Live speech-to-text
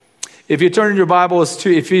If you turn your Bibles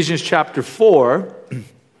to Ephesians chapter 4,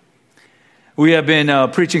 we have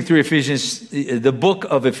been preaching through Ephesians, the book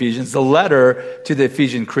of Ephesians, the letter to the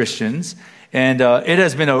Ephesian Christians. And it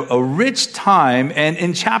has been a rich time. And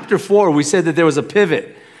in chapter 4, we said that there was a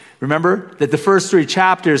pivot. Remember that the first 3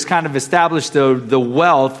 chapters kind of established the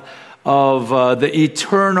wealth of the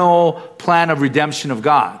eternal plan of redemption of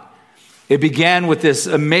God. It began with this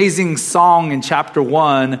amazing song in chapter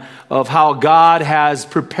 1 of how God has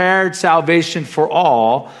prepared salvation for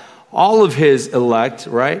all of his elect,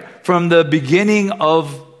 right? From the beginning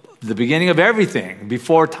of everything,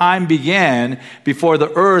 before time began, before the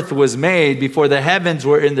earth was made, before the heavens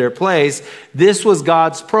were in their place, this was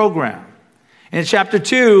God's program. And chapter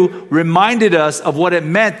 2 reminded us of what it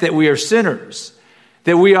meant that we are sinners,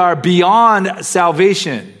 that we are beyond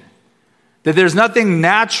salvation, that there's nothing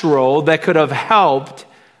natural that could have helped,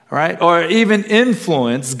 right, or even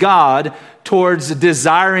influenced God towards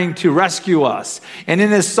desiring to rescue us. And in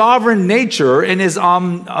his sovereign nature, in his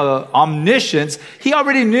omniscience, he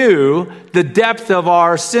already knew the depth of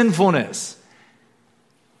our sinfulness.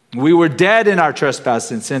 We were dead in our trespasses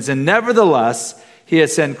and sins, and nevertheless, he had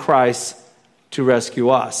sent Christ to rescue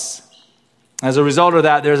us. As a result of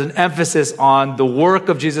that, there's an emphasis on the work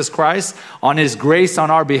of Jesus Christ, on his grace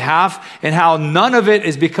on our behalf, and how none of it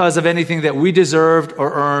is because of anything that we deserved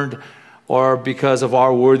or earned or because of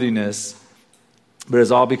our worthiness, but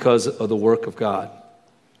it's all because of the work of God.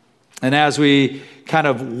 And as we kind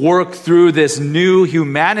of work through this new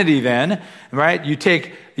humanity then, right, you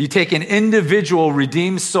take an individual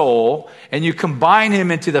redeemed soul and you combine him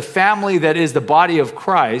into the family that is the body of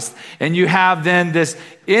Christ, and you have then this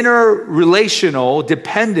interrelational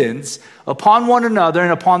dependence upon one another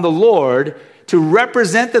and upon the Lord to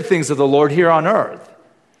represent the things of the Lord here on earth.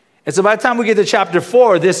 And so by the time we get to chapter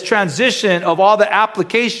 4, this transition of all the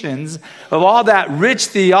applications of all that rich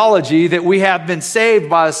theology that we have been saved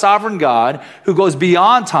by a sovereign God who goes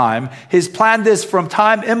beyond time, has planned this from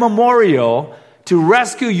time immemorial to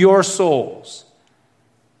rescue your souls.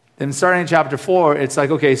 Then starting in chapter 4, it's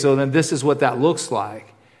like, okay, so then this is what that looks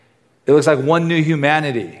like. It looks like one new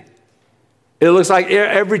humanity. It looks like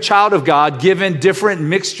every child of God given different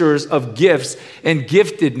mixtures of gifts and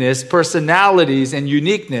giftedness, personalities and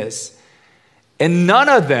uniqueness. And none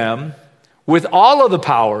of them with all of the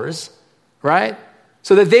powers, right?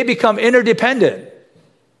 So that they become interdependent.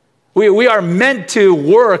 We are meant to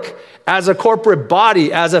work as a corporate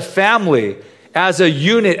body, as a family, as a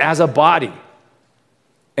unit, as a body.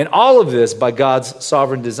 And all of this by God's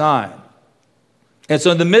sovereign design. And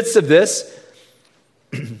so in the midst of this,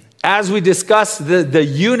 as we discuss the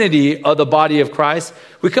unity of the body of Christ,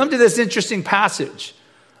 we come to this interesting passage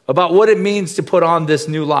about what it means to put on this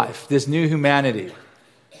new life, this new humanity.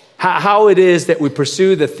 How it is that we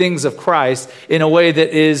pursue the things of Christ in a way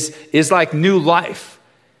that is like new life,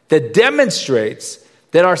 that demonstrates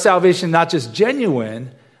that our salvation is not just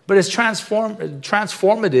genuine, but is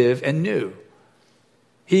transformative and new.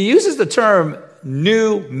 He uses the term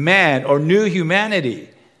new man or new humanity.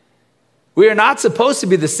 We are not supposed to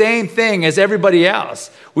be the same thing as everybody else.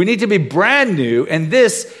 We need to be brand new. And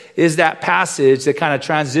this is that passage that kind of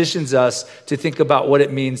transitions us to think about what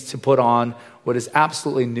it means to put on what is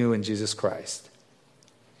absolutely new in Jesus Christ.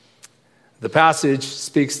 The passage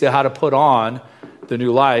speaks to how to put on the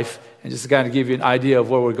new life. And just to kind of give you an idea of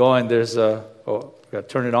where we're going, there's we got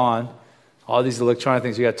to turn it on. All these electronic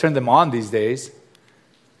things, you got to turn them on these days.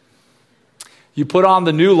 You put on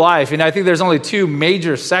the new life, and I think there's only 2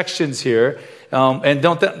 major sections here, and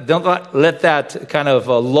don't let that kind of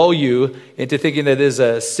lull you into thinking that it is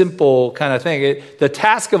a simple kind of thing. The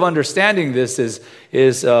task of understanding this is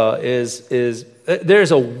there's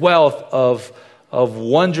a wealth of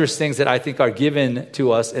wondrous things that I think are given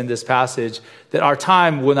to us in this passage that our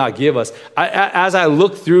time will not give us. As I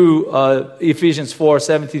look through Ephesians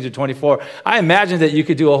 4:17-24, I imagine that you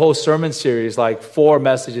could do a whole sermon series, like 4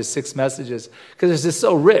 messages, 6 messages, because it's just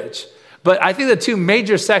so rich. But I think the 2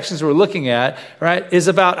 major sections we're looking at, right, is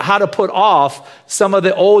about how to put off some of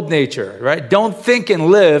the old nature, right? Don't think and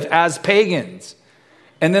live as pagans.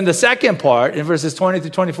 And then the second part, in verses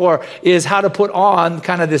 20-24, is how to put on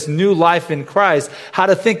kind of this new life in Christ, how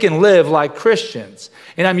to think and live like Christians.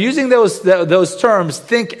 And I'm using those terms,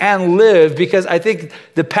 think and live, because I think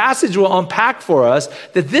the passage will unpack for us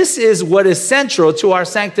that this is what is central to our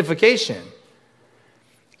sanctification.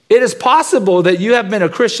 It is possible that you have been a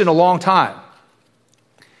Christian a long time,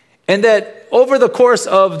 and that over the course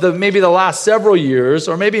of maybe the last several years,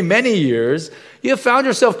 or maybe many years, you have found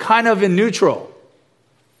yourself kind of in neutral.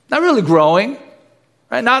 Not really growing,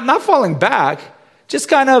 right? Not falling back, just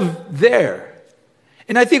kind of there.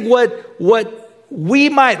 And I think what we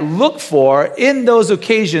might look for in those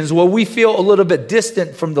occasions where we feel a little bit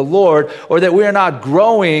distant from the Lord, or that we are not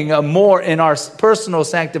growing more in our personal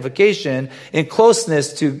sanctification, in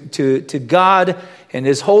closeness to God and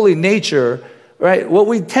His holy nature, right? What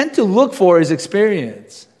we tend to look for is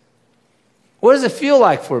experience. What does it feel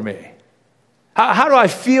like for me? How do I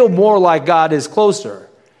feel more like God is closer?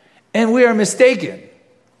 And we are mistaken.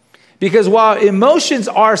 Because while emotions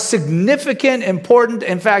are significant, important,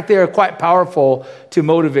 in fact, they are quite powerful to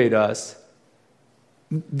motivate us,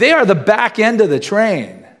 they are the back end of the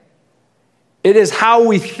train. It is how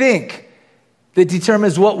we think that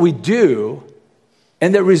determines what we do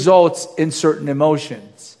and that results in certain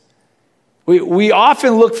emotions. We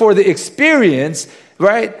often look for the experience,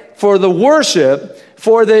 right? For the worship,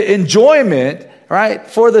 for the enjoyment, right?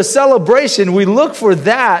 For the celebration. We look for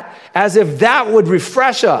that as if that would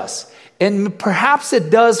refresh us. And perhaps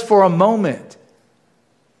it does for a moment.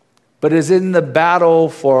 But it's in the battle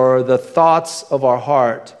for the thoughts of our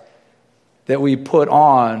heart that we put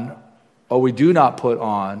on, or we do not put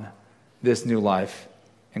on, this new life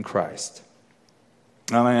in Christ.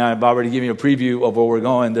 I mean, I've already given you a preview of where we're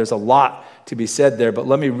going. There's a lot to be said there, but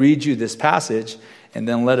let me read you this passage and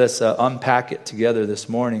then let us unpack it together this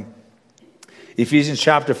morning. Ephesians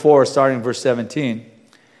chapter 4, starting verse 17.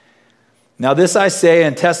 Now this I say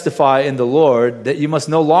and testify in the Lord, that you must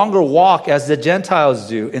no longer walk as the Gentiles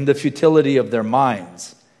do in the futility of their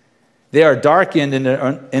minds. They are darkened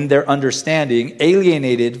in their understanding,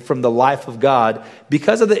 alienated from the life of God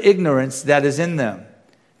because of the ignorance that is in them,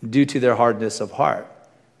 due to their hardness of heart.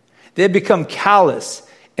 They have become callous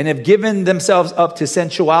and have given themselves up to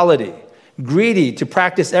sensuality, greedy to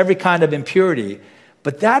practice every kind of impurity.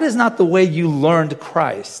 But that is not the way you learned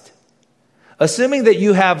Christ. Assuming that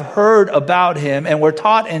you have heard about Him and were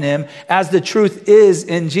taught in Him as the truth is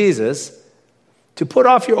in Jesus, to put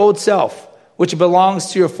off your old self, which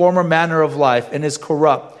belongs to your former manner of life and is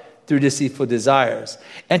corrupt through deceitful desires,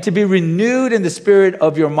 and to be renewed in the spirit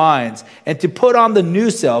of your minds, and to put on the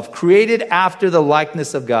new self, created after the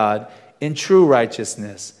likeness of God in true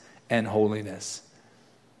righteousness and holiness.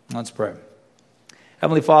 Let's pray.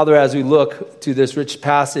 Heavenly Father, as we look to this rich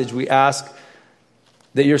passage, we ask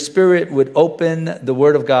that your Spirit would open the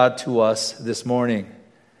Word of God to us this morning.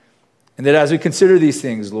 And that as we consider these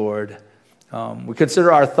things, Lord, we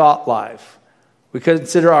consider our thought life. We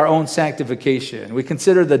consider our own sanctification. We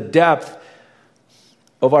consider the depth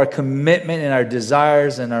of our commitment and our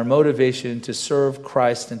desires and our motivation to serve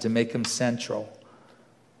Christ and to make Him central.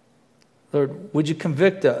 Lord, would you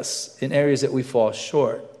convict us in areas that we fall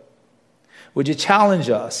short? Would you challenge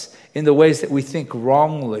us in the ways that we think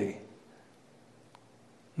wrongly?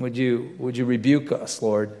 Would you rebuke us,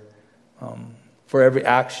 Lord, for every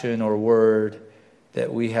action or word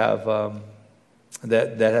that we have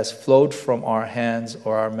that has flowed from our hands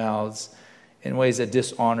or our mouths in ways that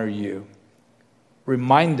dishonor you?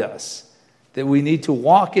 Remind us that we need to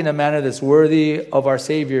walk in a manner that's worthy of our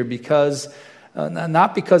Savior, because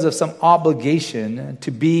not because of some obligation to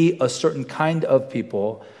be a certain kind of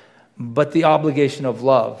people, but the obligation of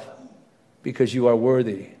love, because you are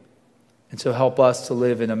worthy. And so help us to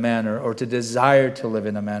live in a manner, or to desire to live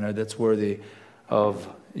in a manner that's worthy of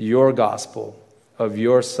your gospel, of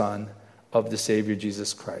your Son, of the Savior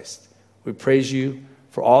Jesus Christ. We praise you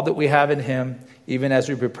for all that we have in Him, even as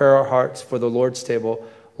we prepare our hearts for the Lord's table.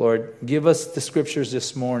 Lord, give us the scriptures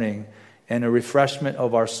this morning and a refreshment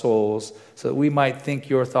of our souls, so that we might think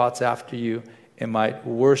your thoughts after you and might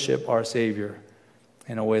worship our Savior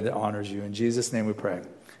in a way that honors you. In Jesus' name we pray.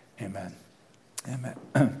 Amen.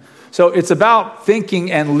 Amen. So it's about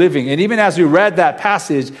thinking and living. And even as we read that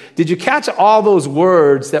passage, did you catch all those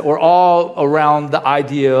words that were all around the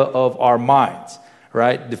idea of our minds,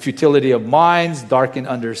 right? The futility of minds, darkened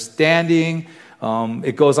understanding.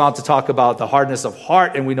 It goes on to talk about the hardness of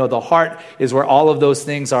heart. And we know the heart is where all of those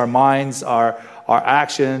things, our minds, our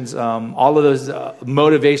actions, all of those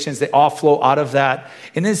motivations, they all flow out of that.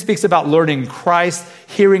 And then it speaks about learning Christ,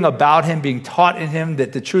 hearing about Him, being taught in Him,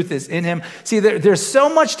 that the truth is in Him. See, there's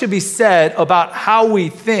so much to be said about how we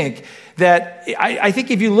think, that I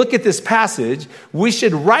think if you look at this passage, we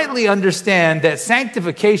should rightly understand that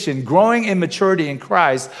sanctification, growing in maturity in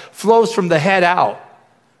Christ, flows from the head out.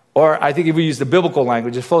 Or I think if we use the biblical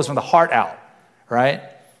language, it flows from the heart out, right?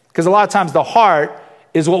 Because a lot of times the heart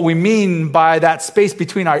is what we mean by that space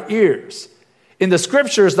between our ears. In the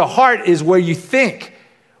scriptures, the heart is where you think,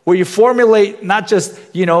 where you formulate not just,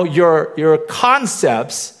 your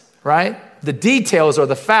concepts, right? The details or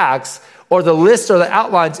the facts or the lists or the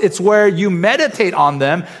outlines. It's where you meditate on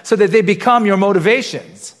them so that they become your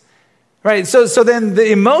motivations. Right? So then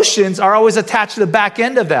the emotions are always attached to the back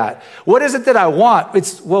end of that. What is it that I want?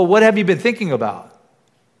 What have you been thinking about?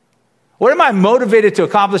 What am I motivated to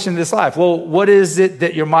accomplish in this life? Well, what is it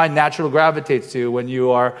that your mind naturally gravitates to when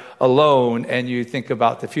you are alone and you think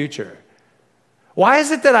about the future? Why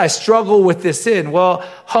is it that I struggle with this sin? Well,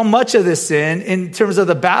 how much of this sin, in terms of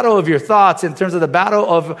the battle of your thoughts, in terms of the battle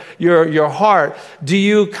of your heart, do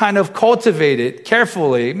you kind of cultivate it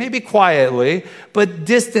carefully, maybe quietly, but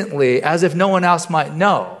distantly, as if no one else might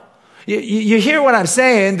know? You hear what I'm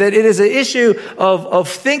saying, that it is an issue of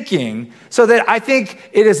thinking, so that I think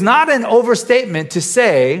it is not an overstatement to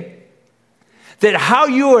say that how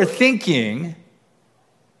you are thinking,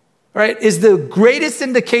 right, is the greatest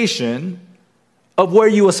indication of where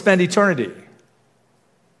you will spend eternity.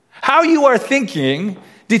 How you are thinking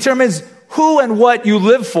determines who and what you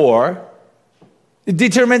live for. It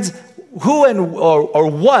determines who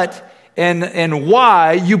or what and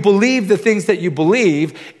why you believe the things that you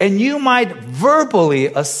believe, and you might verbally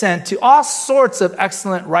assent to all sorts of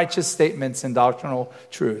excellent righteous statements and doctrinal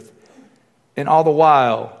truth, and all the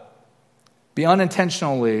while be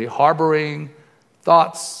unintentionally harboring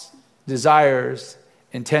thoughts, desires,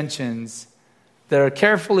 intentions that are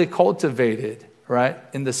carefully cultivated, right,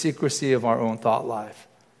 in the secrecy of our own thought life.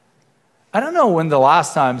 I don't know when the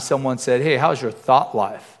last time someone said, hey, how's your thought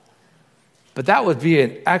life? But that would be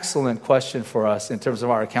an excellent question for us in terms of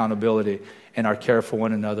our accountability and our care for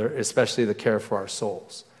one another, especially the care for our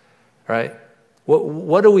souls, right?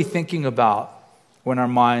 What are we thinking about when our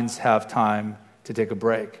minds have time to take a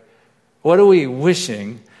break? What are we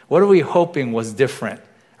wishing? What are we hoping was different,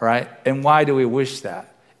 right? And why do we wish that?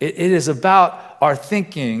 It is about our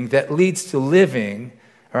thinking that leads to living,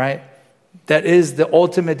 right? That is the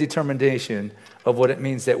ultimate determination of what it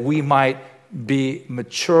means that we might be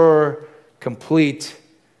mature, complete,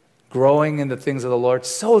 growing in the things of the Lord,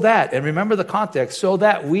 so that, and remember the context, so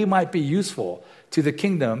that we might be useful to the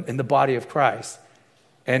kingdom in the body of Christ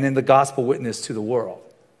and in the gospel witness to the world.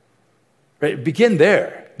 Right? Begin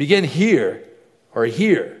there. Begin here or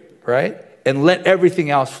here, right? And let everything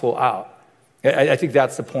else flow out. I think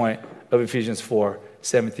that's the point of Ephesians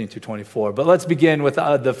 4:17-24. But let's begin with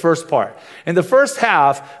the first part. In the first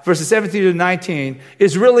half, verses 17 to 19,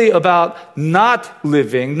 is really about not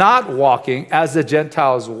living, not walking as the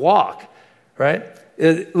Gentiles walk, right?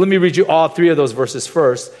 Let me read you all three of those verses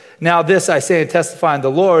first. Now this I say and testify in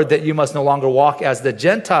the Lord, that you must no longer walk as the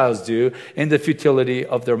Gentiles do in the futility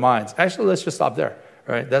of their minds. Actually, let's just stop there,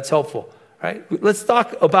 right? That's helpful. Right? Let's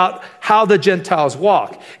talk about how the Gentiles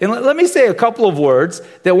walk. And let me say a couple of words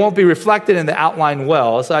that won't be reflected in the outline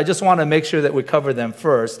well, so I just want to make sure that we cover them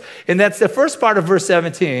first. And that's the first part of verse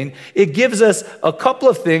 17. It gives us a couple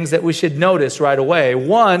of things that we should notice right away.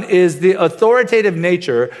 One is the authoritative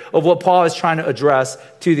nature of what Paul is trying to address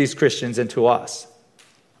to these Christians and to us.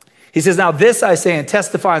 He says, now this I say and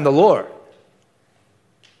testify in the Lord.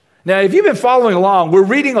 Now, if you've been following along, we're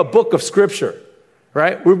reading a book of Scripture.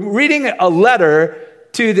 Right? We're reading a letter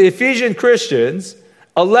to the Ephesian Christians,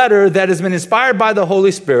 a letter that has been inspired by the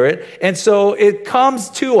Holy Spirit, and so it comes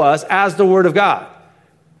to us as the Word of God.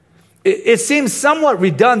 It seems somewhat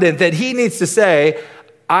redundant that he needs to say,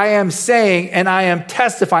 I am saying and I am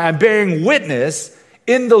testifying, I'm bearing witness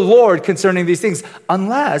in the Lord concerning these things,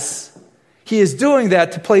 unless he is doing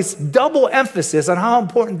that to place double emphasis on how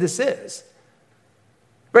important this is.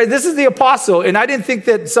 Right, this is the apostle, and I didn't think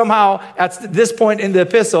that somehow at this point in the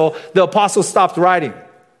epistle, the apostle stopped writing.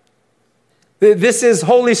 This is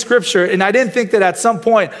Holy Scripture, and I didn't think that at some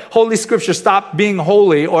point Holy Scripture stopped being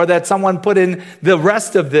holy, or that someone put in the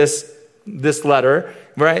rest of this letter,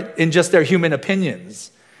 right, in just their human opinions.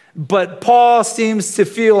 But Paul seems to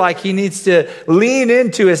feel like he needs to lean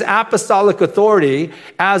into his apostolic authority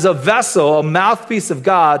as a vessel, a mouthpiece of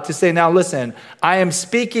God, to say, now listen, I am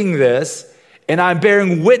speaking this, and I'm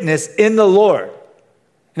bearing witness in the Lord.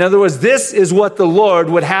 In other words, this is what the Lord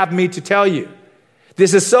would have me to tell you.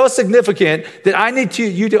 This is so significant that I need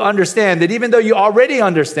you to understand that even though you already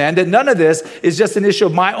understand that none of this is just an issue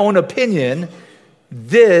of my own opinion,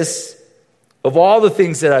 this, of all the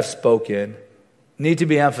things that I've spoken, need to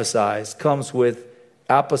be emphasized, comes with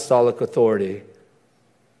apostolic authority,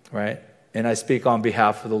 right? And I speak on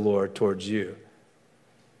behalf of the Lord towards you.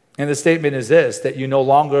 And the statement is this, that you no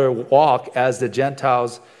longer walk as the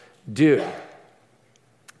Gentiles do.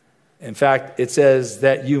 In fact, it says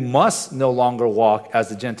that you must no longer walk as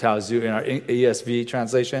the Gentiles do in our ESV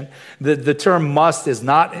translation. The term must is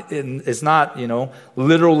not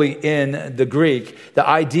literally in the Greek. The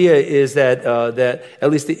idea is that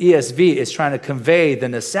at least the ESV is trying to convey the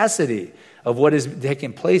necessity of what is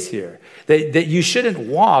taking place here. That you shouldn't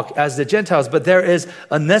walk as the Gentiles, but there is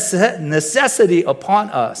a necessity upon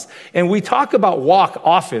us. And we talk about walk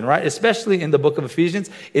often, right? Especially in the book of Ephesians.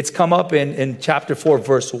 It's come up in chapter 4,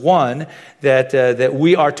 verse 1, that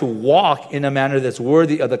we are to walk in a manner that's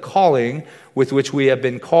worthy of the calling with which we have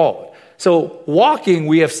been called. So walking,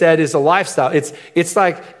 we have said, is a lifestyle. It's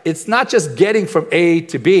like, it's not just getting from A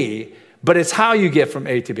to B, but it's how you get from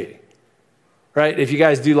A to B. Right? If you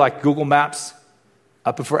guys do like Google Maps,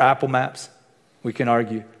 I prefer Apple Maps. We can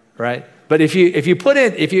argue, right? But if you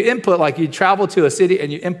input, like you travel to a city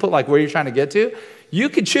and you input like where you're trying to get to, you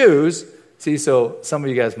could choose. See, so some of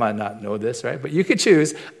you guys might not know this, right? But you could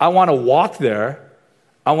choose, I want to walk there,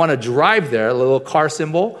 I want to drive there, a little car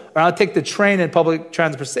symbol, or I'll take the train and public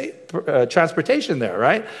transportation there,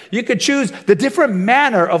 right? You could choose the different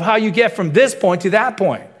manner of how you get from this point to that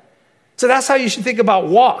point. So that's how you should think about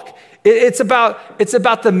walk. It's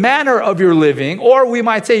about the manner of your living, or we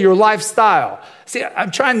might say your lifestyle. See, I'm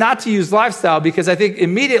trying not to use lifestyle because I think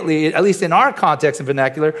immediately, at least in our context and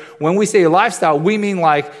vernacular, when we say lifestyle, we mean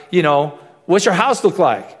like, what's your house look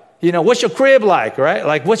like? What's your crib like, right?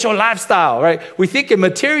 Like, what's your lifestyle, right? We think in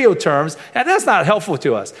material terms, and that's not helpful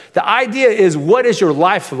to us. The idea is, what is your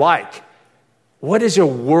life like? What is your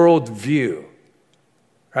world view,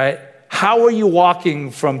 right? How are you walking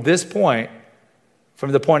from this point,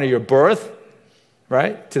 from the point of your birth,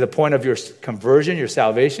 right, to the point of your conversion, your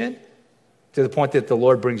salvation, to the point that the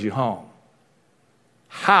Lord brings you home?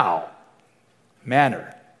 How?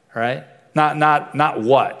 Manner, right? Not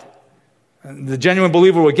what. The genuine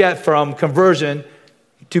believer will get from conversion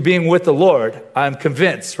to being with the Lord, I'm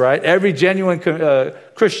convinced, right? Every genuine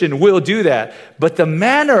Christian will do that. But the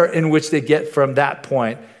manner in which they get from that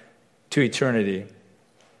point to eternity,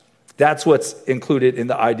 that's what's included in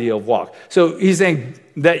the idea of walk. So he's saying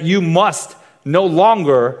that you must no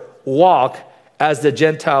longer walk as the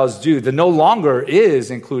Gentiles do. The no longer is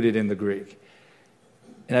included in the Greek.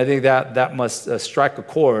 And I think that must strike a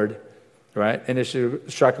chord, right? And it should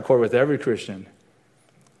strike a chord with every Christian.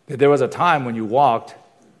 That there was a time when you walked,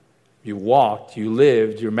 you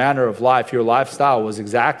lived, your manner of life, your lifestyle was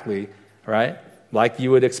exactly, right, like you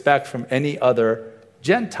would expect from any other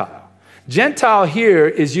Gentile. Gentile here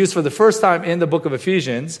is used for the first time in the book of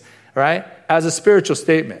Ephesians, right, as a spiritual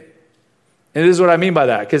statement. And this is what I mean by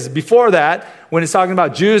that. Because before that, when it's talking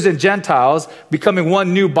about Jews and Gentiles becoming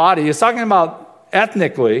one new body, it's talking about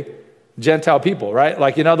ethnically Gentile people, right?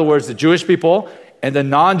 Like, in other words, the Jewish people and the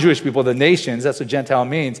non-Jewish people, the nations, that's what Gentile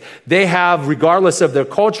means. They have, regardless of their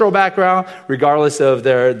cultural background, regardless of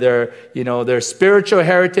their spiritual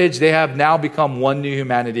heritage, they have now become one new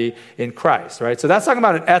humanity in Christ, right? So that's talking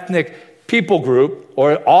about an ethnic people group,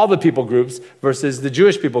 or all the people groups versus the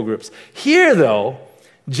Jewish people groups. Here, though,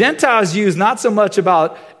 Gentiles use not so much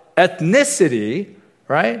about ethnicity,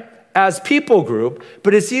 right, as people group,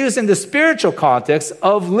 but it's used in the spiritual context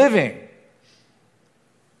of living,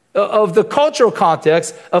 of the cultural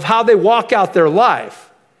context of how they walk out their life.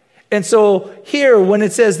 And so here, when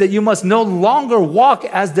it says that you must no longer walk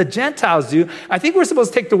as the Gentiles do, I think we're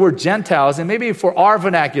supposed to take the word Gentiles, and maybe for our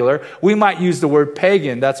vernacular, we might use the word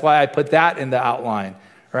pagan. That's why I put that in the outline,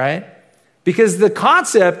 right? Because the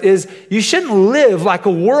concept is you shouldn't live like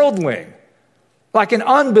a worldling, like an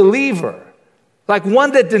unbeliever, like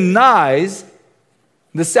one that denies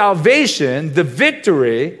the salvation, the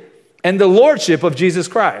victory, and the lordship of Jesus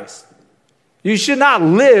Christ. You should not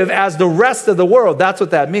live as the rest of the world. That's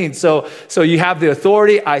what that means. So you have the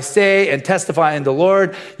authority, I say and testify in the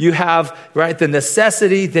Lord. You have, right, the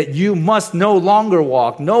necessity that you must no longer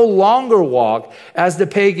walk as the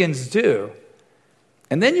pagans do.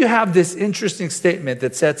 And then you have this interesting statement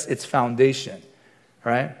that sets its foundation,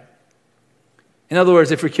 right? In other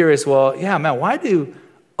words, if you're curious, well, yeah, man, why do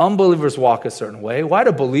unbelievers walk a certain way? Why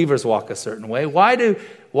do believers walk a certain way? Why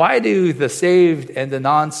do the saved and the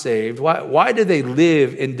non-saved, why do they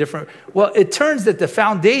live in different... Well, it turns that the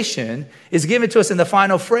foundation is given to us in the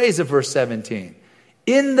final phrase of verse 17.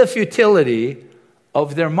 In the futility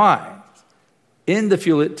of their minds. In the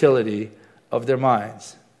futility of their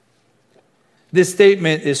minds. This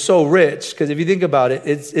statement is so rich, because if you think about it,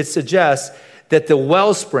 it suggests that the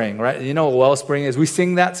wellspring, right? You know what a wellspring is? We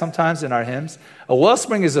sing that sometimes in our hymns. A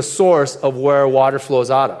wellspring is a source of where water flows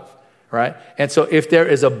out of. Right? And so if there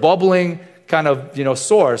is a bubbling kind of,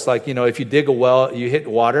 source, like, if you dig a well, you hit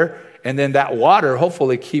water, and then that water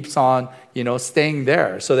hopefully keeps on, staying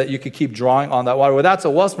there so that you could keep drawing on that water. Well, that's a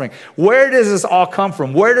wellspring. Where does this all come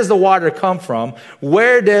from? Where does the water come from?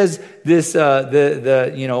 Where does this,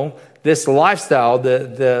 this lifestyle,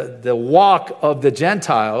 the walk of the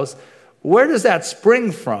Gentiles, where does that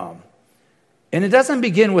spring from? And it doesn't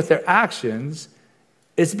begin with their actions,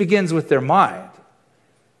 it begins with their mind.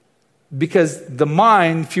 Because the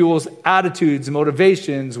mind fuels attitudes,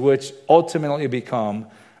 motivations, which ultimately become,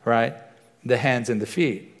 right, the hands and the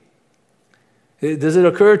feet. Does it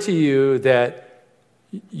occur to you that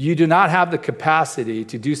you do not have the capacity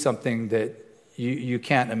to do something that you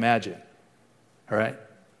can't imagine? All right?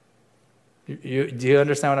 Do you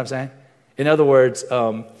understand what I'm saying? In other words,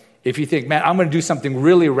 if you think, man, I'm going to do something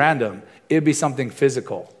really random, it'd be something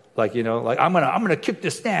physical. Like, I'm gonna kick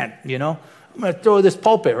this stand, I'm going to throw this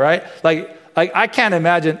pulpit, right? Like I can't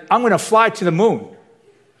imagine, I'm going to fly to the moon.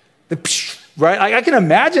 Right? I can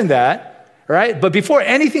imagine that, right? But before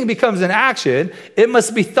anything becomes an action, it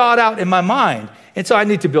must be thought out in my mind. And so I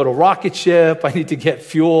need to build a rocket ship. I need to get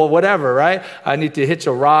fuel, whatever, right? I need to hitch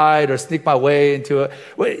a ride or sneak my way into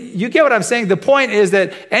it. You get what I'm saying? The point is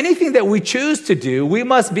that anything that we choose to do, we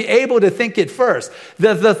must be able to think it first.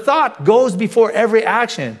 The thought goes before every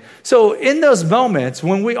action. So in those moments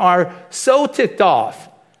when we are so ticked off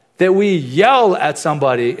that we yell at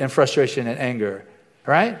somebody in frustration and anger,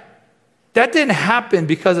 right? That didn't happen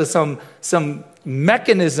because of some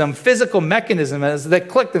mechanism, physical mechanism that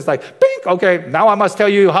clicked. It's like, bink, okay, now I must tell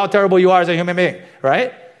you how terrible you are as a human being,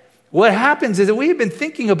 right? What happens is that we've been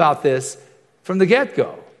thinking about this from the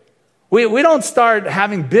get-go. We don't start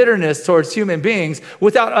having bitterness towards human beings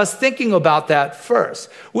without us thinking about that first.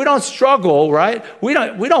 We don't struggle, right? We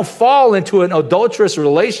don't fall into an adulterous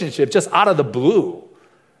relationship just out of the blue.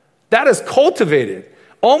 That is cultivated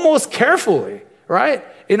almost carefully, right?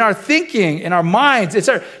 In our thinking, in our minds.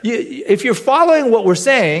 If you're following what we're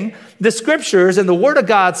saying, the scriptures and the word of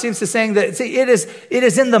God seems to saying that it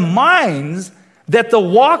is in the minds that the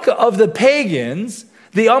walk of the pagans,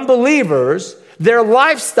 the unbelievers, their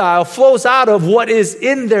lifestyle flows out of what is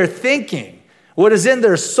in their thinking, what is in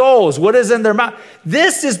their souls, what is in their mind.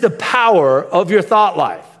 This is the power of your thought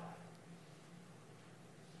life.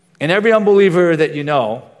 And every unbeliever that you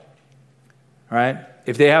know, right,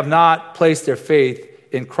 if they have not placed their faith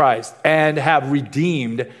in Christ and have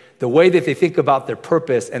redeemed the way that they think about their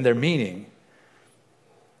purpose and their meaning,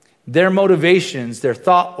 their motivations, their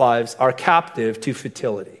thought lives are captive to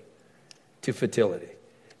futility. To futility.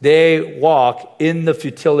 They walk in the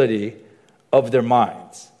futility of their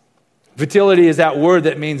minds. Futility is that word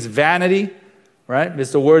that means vanity, right?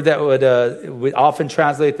 It's the word that would often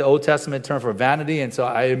translate the Old Testament term for vanity. And so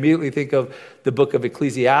I immediately think of the book of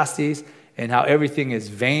Ecclesiastes and how everything is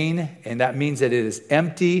vain. And that means that it is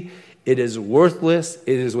empty, it is worthless,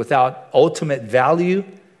 it is without ultimate value,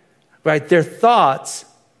 right? Their thoughts,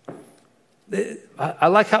 I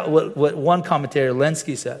like how what one commentator,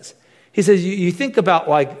 Lenski, says. He says, you think about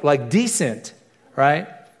like decent, right?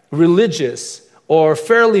 Religious or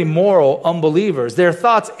fairly moral unbelievers. Their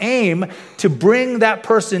thoughts aim to bring that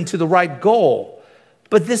person to the right goal.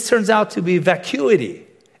 But this turns out to be vacuity,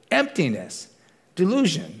 emptiness,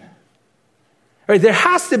 delusion. Right? There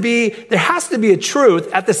has to be a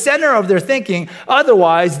truth at the center of their thinking.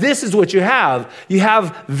 Otherwise, this is what you have. You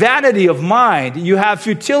have vanity of mind. You have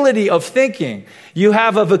futility of thinking. You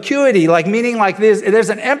have a vacuity, meaning like this. There's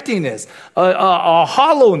an emptiness, a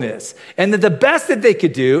hollowness. And that the best that they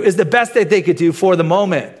could do is the best that they could do for the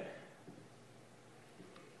moment.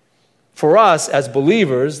 For us as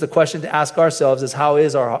believers, the question to ask ourselves is, how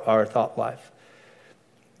is our thought life?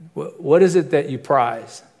 What is it that you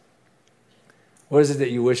prize? What is it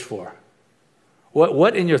that you wish for?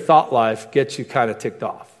 What in your thought life gets you kind of ticked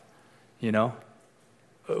off?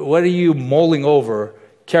 What are you mulling over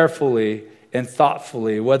carefully and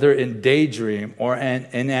thoughtfully, whether in daydream or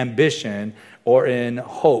in ambition or in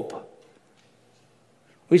hope?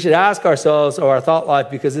 We should ask ourselves of our thought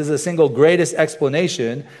life, because this is the single greatest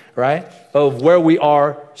explanation, right, of where we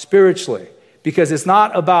are spiritually. Because it's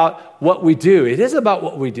not about what we do. It is about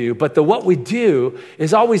what we do, but what we do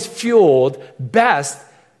is always fueled best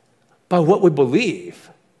by what we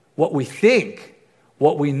believe, what we think,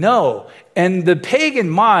 what we know. And the pagan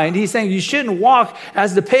mind, he's saying you shouldn't walk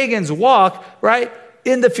as the pagans walk, right,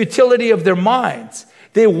 in the futility of their minds.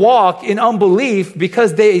 They walk in unbelief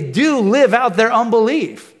because they do live out their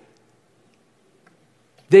unbelief.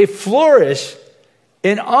 They flourish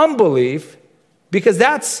in unbelief because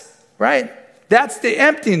that's, right, that's the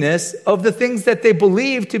emptiness of the things that they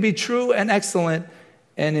believe to be true and excellent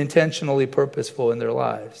and intentionally purposeful in their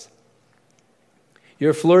lives.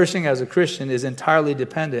 Your flourishing as a Christian is entirely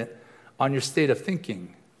dependent on your state of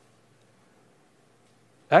thinking.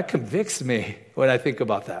 That convicts me when I think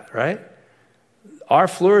about that, right? Our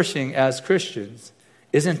flourishing as Christians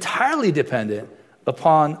is entirely dependent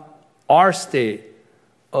upon our state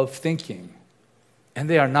of thinking. And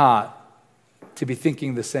they are not to be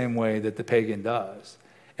thinking the same way that the pagan does,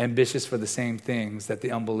 ambitious for the same things that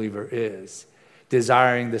the unbeliever is,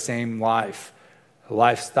 desiring the same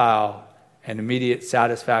lifestyle, and immediate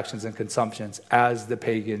satisfactions and consumptions as the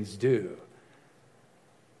pagans do.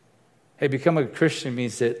 Hey, becoming a Christian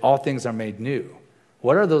means that all things are made new.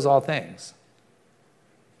 What are those all things?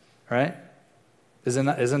 Right? Is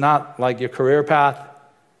it not like your career path,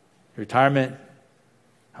 your retirement,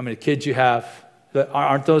 how many kids you have?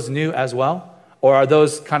 Aren't those new as well? Or are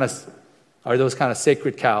those kind of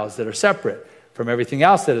sacred cows that are separate from everything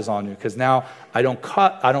else that is on you? Because now I don't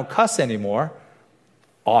cuss anymore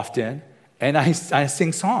often, and I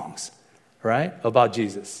sing songs, right, about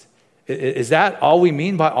Jesus. Is that all we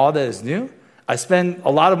mean by all that is new? I spend a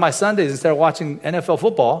lot of my Sundays, instead of watching NFL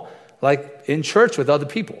football, like in church with other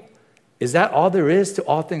people. Is that all there is to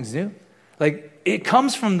all things new? Like, it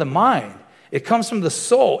comes from the mind. It comes from the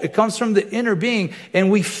soul. It comes from the inner being.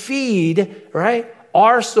 And we feed, right,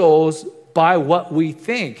 our souls by what we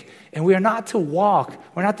think. And we are not to we're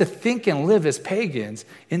not to think and live as pagans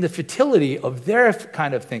in the futility of their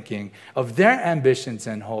kind of thinking, of their ambitions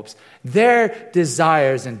and hopes, their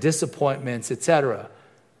desires and disappointments, etc.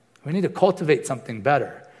 We need to cultivate something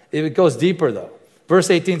better. It goes deeper, though. Verse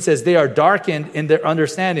 18 says, they are darkened in their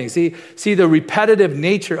understanding. See the repetitive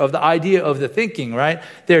nature of the idea of the thinking, right?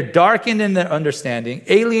 They're darkened in their understanding,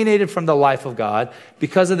 alienated from the life of God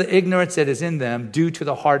because of the ignorance that is in them due to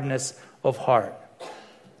the hardness of heart.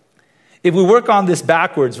 If we work on this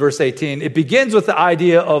backwards, verse 18, it begins with the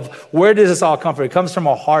idea of where does this all come from? It comes from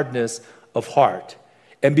a hardness of heart.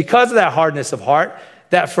 And because of that hardness of heart,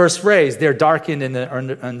 that first phrase, they're darkened in their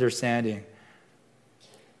understanding.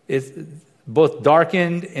 It's both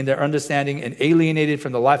darkened in their understanding and alienated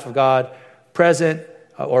from the life of God, present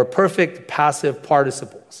or perfect passive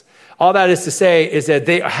participles. All that is to say is that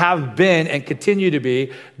they have been and continue to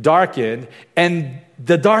be darkened, and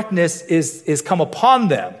the darkness is come upon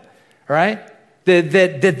them, right? That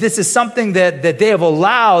this is something that they have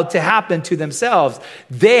allowed to happen to themselves.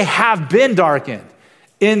 They have been darkened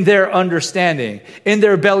in their understanding, in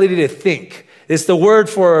their ability to think. It's the word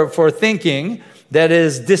for thinking that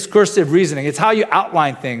is discursive reasoning. It's how you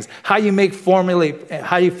outline things, how you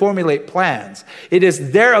formulate plans. It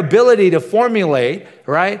is their ability to formulate,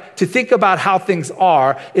 right? To think about how things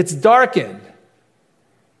are. It's darkened.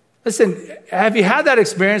 Listen, have you had that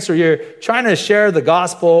experience where you're trying to share the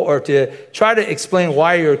gospel or to try to explain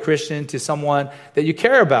why you're a Christian to someone that you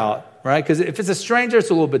care about, right? Because if it's a stranger, it's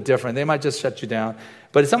a little bit different. They might just shut you down.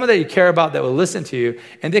 But it's someone that you care about that will listen to you,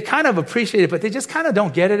 and they kind of appreciate it, but they just kind of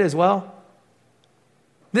don't get it as well.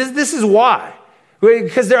 This is why.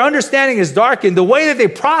 Because their understanding is darkened. The way that they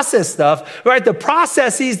process stuff, right? The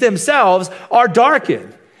processes themselves are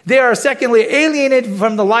darkened. They are, secondly, alienated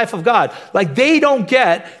from the life of God. Like, they don't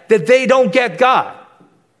get that they don't get God.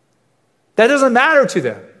 That doesn't matter to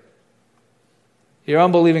them. Your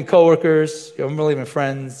unbelieving coworkers, your unbelieving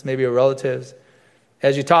friends, maybe your relatives,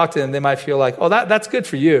 as you talk to them, they might feel like, oh, that's good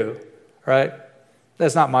for you, right?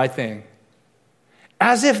 That's not my thing.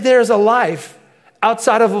 As if there's a life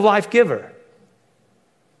outside of a life giver.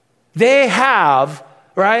 They have,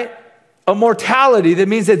 right, a mortality that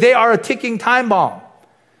means that they are a ticking time bomb.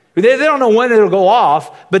 They don't know when it'll go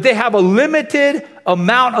off, but they have a limited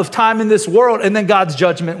amount of time in this world, and then God's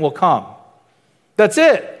judgment will come. That's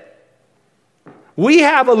it. We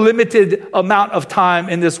have a limited amount of time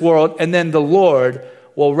in this world, and then the Lord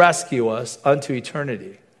will rescue us unto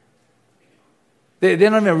eternity. They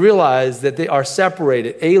don't even realize that they are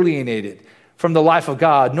separated, alienated from the life of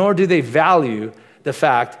God, nor do they value the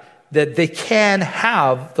fact that they can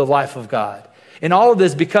have the life of God. And all of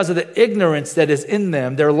this because of the ignorance that is in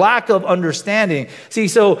them, their lack of understanding. See,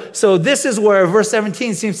 so this is where verse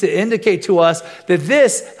 17 seems to indicate to us that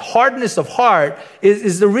this hardness of heart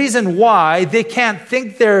is the reason why they can't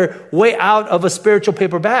think their way out of a spiritual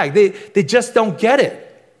paper bag. They just don't get it.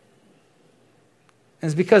 And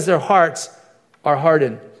it's because their hearts are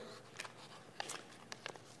hardened.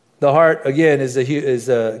 The heart, again, is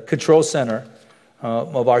a control center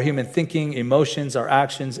of our human thinking, emotions, our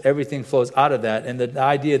actions. Everything flows out of that. And the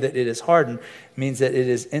idea that it is hardened means that it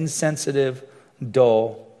is insensitive,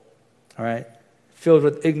 dull, all right, filled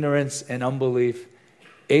with ignorance and unbelief,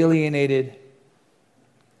 alienated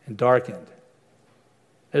and darkened.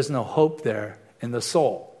 There's no hope there in the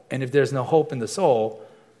soul. And if there's no hope in the soul,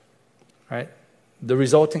 right, the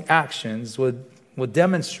resulting actions would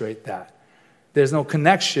demonstrate that. There's no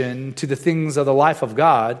connection to the things of the life of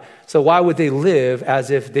God. So why would they live as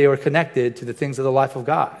if they were connected to the things of the life of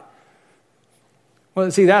God? Well,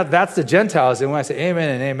 see, that's the Gentiles. And when I say amen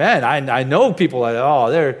and amen, I know people like,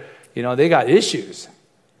 they got issues.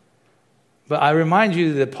 But I remind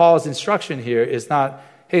you that Paul's instruction here is not,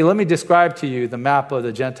 hey, let me describe to you the map of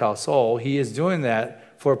the Gentile soul. He is doing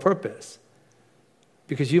that for a purpose.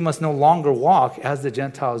 Because you must no longer walk as the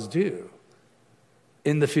Gentiles do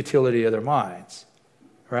in the futility of their minds.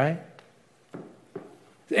 Right?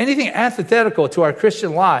 Anything antithetical to our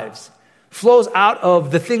Christian lives flows out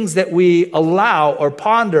of the things that we allow or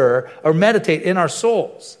ponder or meditate in our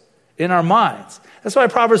souls, in our minds. That's why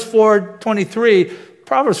Proverbs 4:23,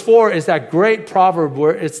 Proverbs 4 is that great proverb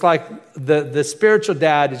where it's like the spiritual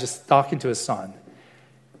dad is just talking to his son.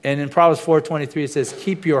 And in Proverbs 4:23 it says,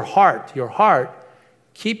 keep your heart,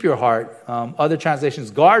 keep your heart. Other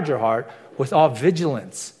translations, guard your heart with all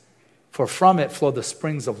vigilance, for from it flow the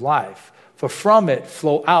springs of life. For from it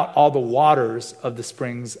flow out all the waters of the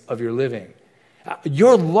springs of your living.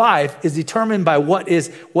 Your life is determined by what is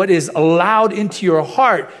allowed into your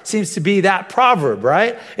heart, seems to be that proverb,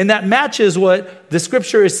 right? And that matches what the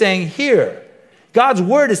scripture is saying here. God's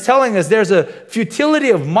word is telling us there's a futility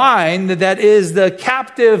of mind that is the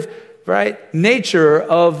captive, right, nature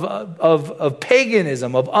of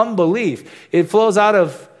paganism, of unbelief. It flows out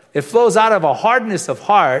of a hardness of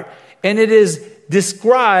heart, and it is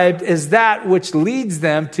described as that which leads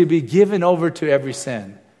them to be given over to every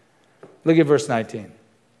sin. Look at verse 19.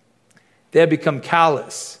 They have become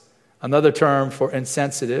callous, another term for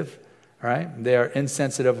insensitive, right? They are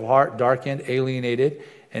insensitive of heart, darkened, alienated,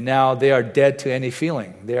 and now they are dead to any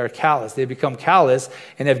feeling. They are callous. They become callous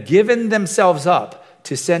and have given themselves up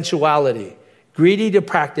to sensuality, greedy to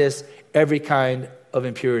practice every kind of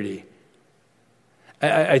impurity.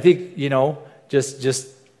 I think,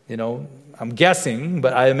 I'm guessing,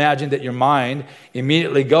 but I imagine that your mind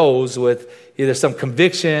immediately goes with either some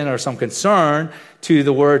conviction or some concern to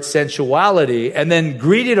the word sensuality, and then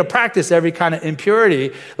greedy to practice every kind of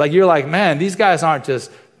impurity. Like you're like, man, these guys aren't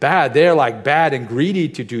just bad. They're like bad and greedy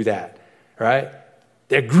to do that, right?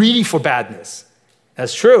 They're greedy for badness.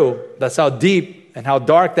 That's true. That's how deep and how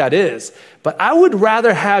dark that is. But I would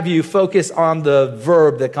rather have you focus on the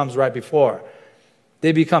verb that comes right before.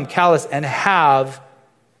 They become callous and have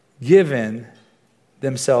given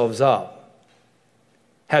themselves up.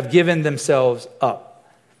 Have given themselves up.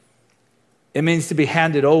 It means to be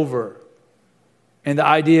handed over. And the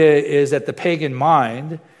idea is that the pagan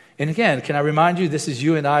mind, and again, can I remind you, this is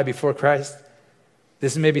you and I before Christ.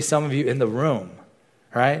 This is maybe some of you in the room,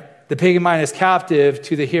 right? The pagan mind is captive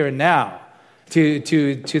to the here and now,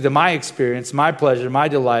 to my experience, my pleasure, my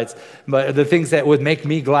delights, but the things that would make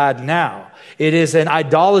me glad now. It is an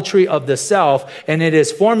idolatry of the self, and it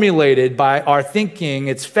is formulated by our thinking.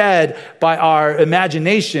 It's fed by our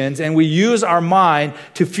imaginations, and we use our mind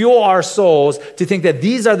to fuel our souls to think that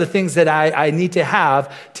these are the things that I need to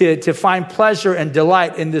have to find pleasure and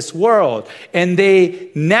delight in this world. And they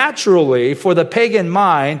naturally, for the pagan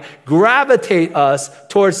mind, gravitate us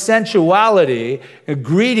towards sensuality,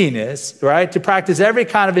 greediness, right? To practice every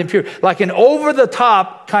kind of impurity, like an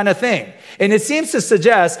over-the-top kind of thing. And it seems to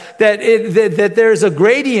suggest that there's a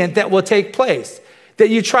gradient that will take place. That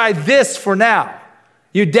you try this for now.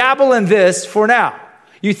 You dabble in this for now.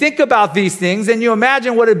 You think about these things and you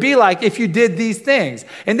imagine what it'd be like if you did these things.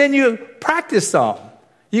 And then you practice some.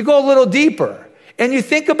 You go a little deeper. And you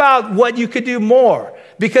think about what you could do more,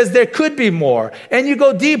 because there could be more. And you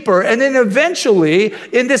go deeper. And then eventually,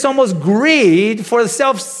 in this almost greed for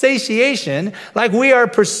self-satiation, like we are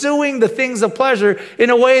pursuing the things of pleasure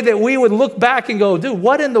in a way that we would look back and go, dude,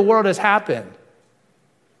 what in the world has happened?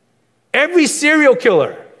 Every serial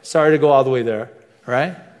killer, sorry to go all the way there,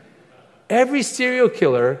 right? Every serial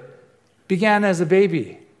killer began as a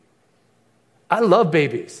baby. I love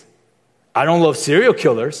babies. I don't love serial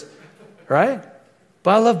killers, right?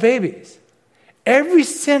 But I love babies. Every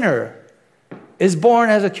sinner is born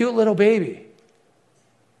as a cute little baby.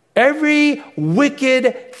 Every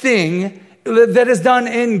wicked thing that is done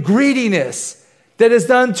in greediness, that is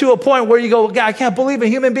done to a point where you go, God, I can't believe a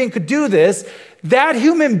human being could do this. That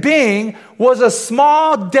human being was a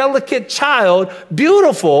small, delicate child,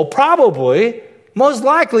 beautiful, probably, most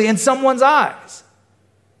likely in someone's eyes.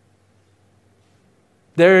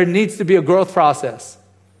 There needs to be a growth process,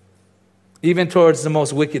 even towards the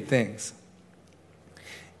most wicked things.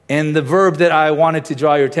 And the verb that I wanted to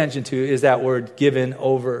draw your attention to is that word given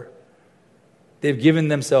over. They've given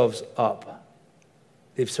themselves up.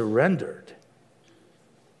 They've surrendered.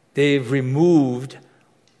 They've removed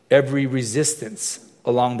every resistance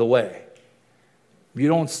along the way. You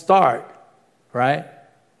don't start, right,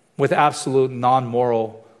 with absolute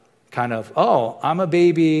non-moral kind of, oh, I'm a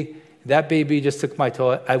baby. That baby just took my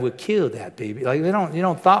toy. I would kill that baby. Like you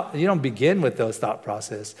don't begin with those thought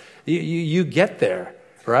process. You get there,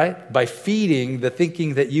 right? By feeding the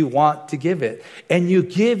thinking that you want to give it. And you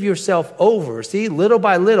give yourself over. See, little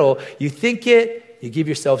by little, you think it, you give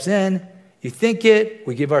yourselves in. You think it,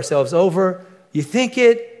 we give ourselves over. You think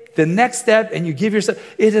it, the next step, and you give yourself.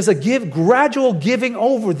 It is a gradual giving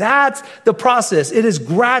over. That's the process. It is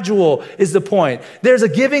gradual, is the point. There's a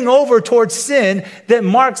giving over towards sin that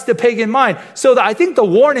marks the pagan mind. So I think the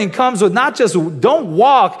warning comes with not just don't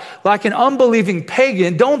walk like an unbelieving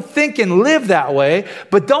pagan, don't think and live that way,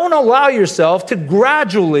 but don't allow yourself to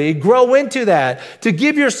gradually grow into that, to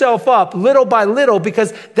give yourself up little by little,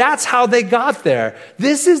 because that's how they got there.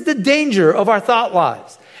 This is the danger of our thought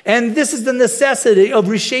lives. And this is the necessity of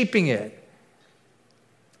reshaping it.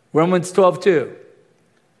 Romans 12:2.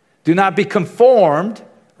 Do not be conformed,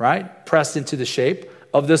 right? Pressed into the shape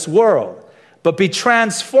of this world, but be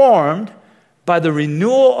transformed by the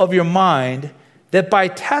renewal of your mind, that by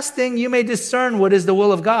testing you may discern what is the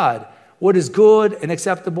will of God, what is good and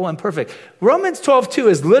acceptable and perfect. Romans 12:2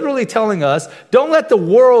 is literally telling us, don't let the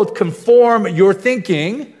world conform your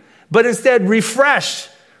thinking, but instead refresh,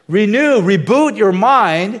 renew, reboot your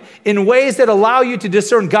mind in ways that allow you to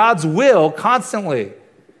discern God's will constantly.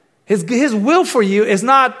 His will for you is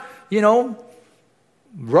not,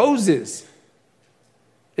 roses.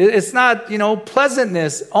 It's not,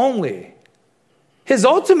 pleasantness only. His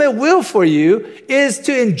ultimate will for you is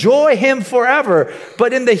to enjoy him forever.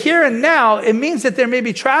 But in the here and now, it means that there may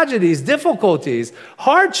be tragedies, difficulties,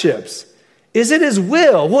 hardships. Is it his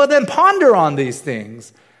will? Well, then ponder on these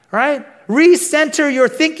things, right? Recenter your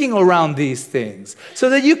thinking around these things so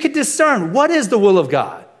that you can discern what is the will of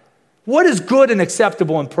God, what is good and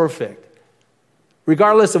acceptable and perfect,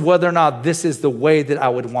 regardless of whether or not this is the way that I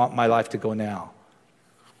would want my life to go now.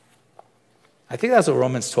 I think that's what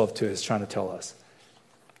Romans 12:2 is trying to tell us.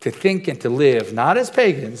 To think and to live, not as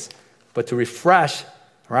pagans, but to refresh,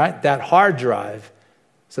 right, that hard drive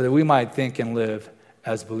so that we might think and live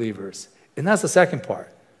as believers. And that's the second part,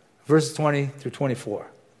 verses 20 through 24.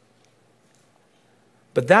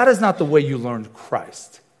 But that is not the way you learned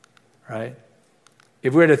Christ, right?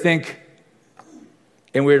 If we're to think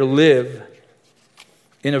and we're to live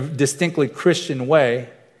in a distinctly Christian way,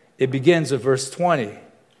 it begins with verse 20.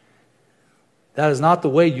 That is not the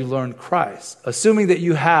way you learned Christ. Assuming that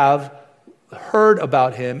you have heard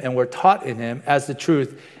about him and were taught in him as the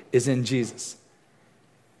truth is in Jesus.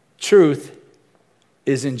 Truth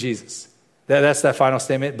is in Jesus. That's that final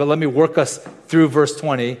statement. But let me work us through verse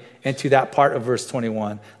 20 and to that part of verse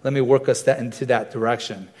 21. Let me work us into that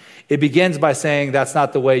direction. It begins by saying that's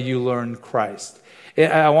not the way you learn Christ.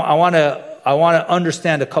 I want to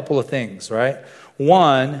understand a couple of things, right?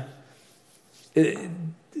 One,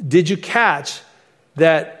 did you catch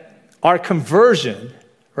that our conversion,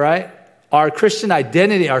 right, our Christian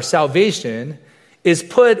identity, our salvation is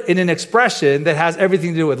put in an expression that has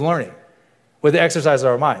everything to do with learning, with the exercise of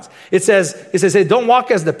our minds. It says, hey, don't walk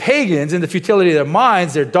as the pagans in the futility of their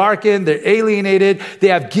minds. They're darkened, they're alienated. They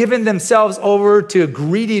have given themselves over to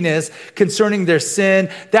greediness concerning their sin.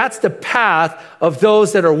 That's the path of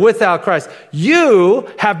those that are without Christ. You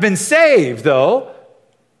have been saved, though.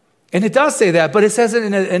 And it does say that, but it says it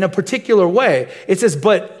in a particular way. It says,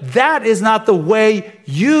 but that is not the way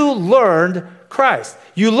you learned Christ.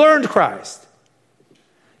 You learned Christ.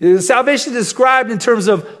 Salvation is described in terms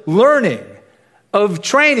of learning, of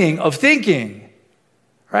training, of thinking,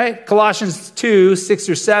 right? Colossians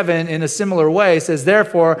 2:6-7 in a similar way says,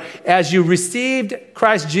 therefore, as you received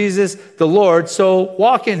Christ Jesus the Lord, so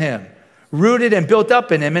walk in him, rooted and built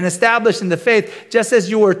up in him and established in the faith, just as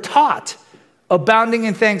you were taught, abounding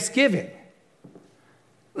in thanksgiving.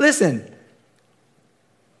 Listen,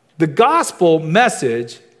 the gospel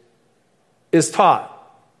message is taught,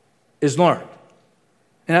 is learned.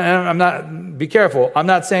 And I'm not, be careful, I'm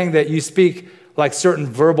not saying that you speak like certain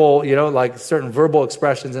verbal, like certain verbal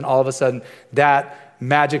expressions and all of a sudden that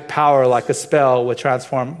magic power like a spell would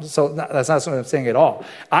transform. So that's not what I'm saying at all.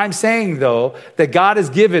 I'm saying though that God has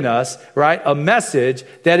given us, right, a message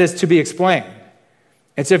that is to be explained.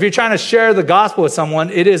 And so if you're trying to share the gospel with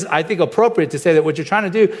someone, it is, I think, appropriate to say that what you're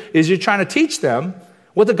trying to do is you're trying to teach them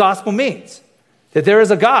what the gospel means. That there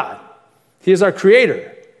is a God. He is our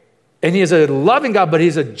creator. And he is a loving God, but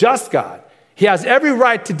he's a just God. He has every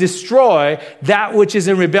right to destroy that which is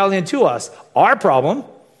in rebellion to us. Our problem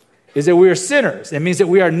is that we are sinners. It means that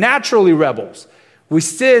we are naturally rebels. We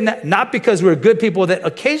sin not because we're good people that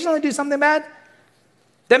occasionally do something bad.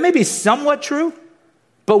 That may be somewhat true.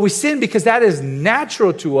 But we sin because that is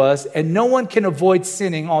natural to us and no one can avoid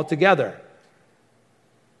sinning altogether.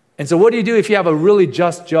 And so what do you do if you have a really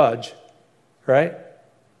just judge, right?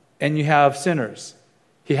 And you have sinners?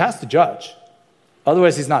 He has to judge.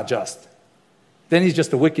 Otherwise, he's not just. then he's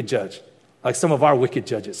just a wicked judge, like some of our wicked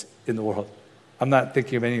judges in the world. I'm not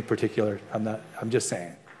thinking of any particular, I'm just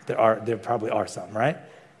saying, there probably are some, right?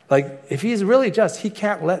 Like, if he's really just, he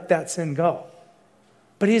can't let that sin go.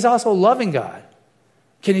 But he's also a loving God.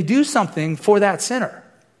 Can he do something for that sinner?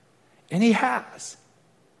 And he has.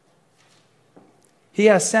 He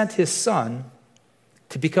has sent his son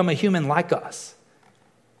to become a human like us,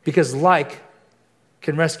 because like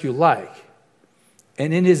can rescue like.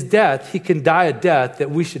 And in his death, he can die a death that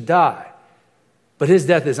we should die. But his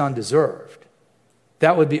death is undeserved.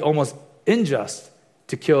 That would be almost unjust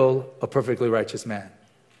to kill a perfectly righteous man.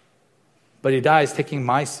 But he dies taking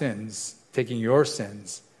my sins, taking your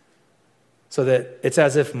sins, so that it's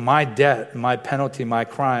as if my debt, my penalty, my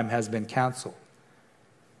crime has been canceled.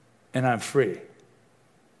 And I'm free.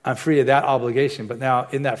 I'm free of that obligation. But now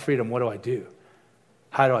in that freedom, what do I do?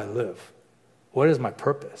 How do I live? What is my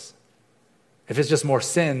purpose? If it's just more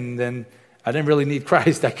sin, then I didn't really need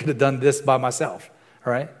Christ. I could have done this by myself,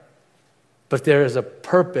 all right? But if there is a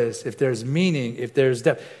purpose, if there's meaning, if there's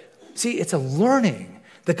depth. See, it's a learning.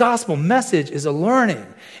 The gospel message is a learning.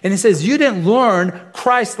 And it says, you didn't learn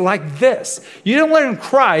Christ like this. You didn't learn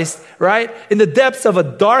Christ, right, in the depths of a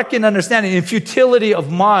darkened understanding, in futility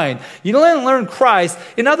of mind. You didn't learn Christ.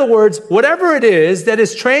 In other words, whatever it is that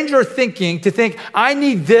is trained your thinking to think, I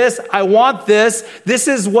need this, I want this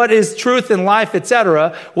is what is truth in life,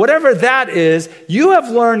 etc. Whatever that is, you have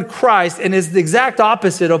learned Christ, and is the exact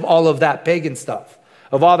opposite of all of that pagan stuff,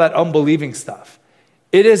 of all that unbelieving stuff.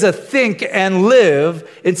 It is a think and live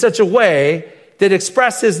in such a way that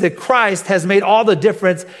expresses that Christ has made all the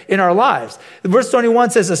difference in our lives. Verse 21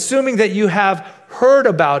 says, assuming that you have heard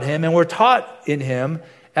about him and were taught in him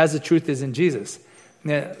as the truth is in Jesus.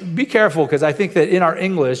 Now, be careful, because I think that in our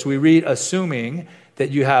English, we read assuming that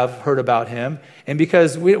you have heard about him. And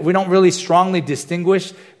because we don't really strongly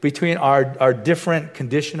distinguish between our different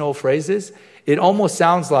conditional phrases, it almost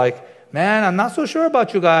sounds like, man, I'm not so sure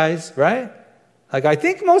about you guys, right? Like, I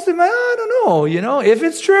think most of them, I don't know, if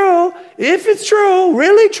it's true,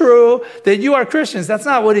 really true, that you are Christians. That's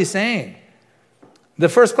not what he's saying. The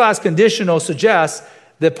first class conditional suggests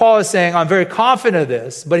that Paul is saying, I'm very confident of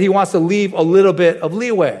this, but he wants to leave a little bit of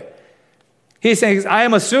leeway. He's saying, I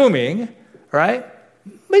am assuming, right?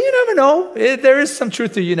 But you never know. There is some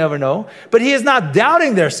truth to you never know. But he is not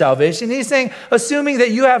doubting their salvation. He's saying, assuming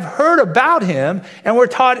that you have heard about him and were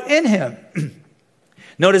taught in him.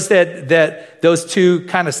 Notice that those two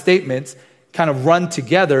kind of statements kind of run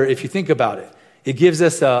together if you think about it. It gives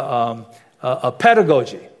us a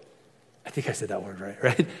pedagogy. I think I said that word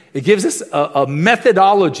right? It gives us a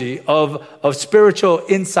methodology of spiritual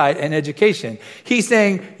insight and education. He's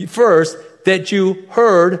saying first that you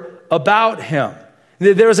heard about him.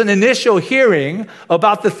 There's an initial hearing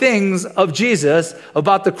about the things of Jesus,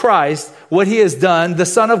 about the Christ, what he has done, the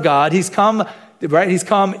Son of God. He's come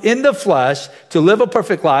in the flesh to live a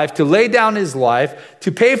perfect life, to lay down his life,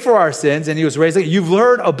 to pay for our sins, and he was raised. You've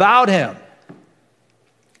heard about him.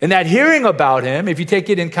 And that hearing about him, if you take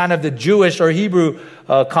it in kind of the Jewish or Hebrew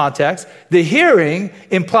context, the hearing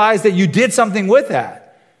implies that you did something with that.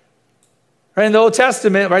 Right, in the Old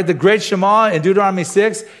Testament, right, the great Shema in Deuteronomy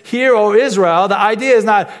 6, hear, O Israel, the idea is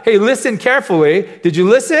not, hey, listen carefully. Did you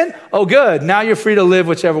listen? Oh, good. Now you're free to live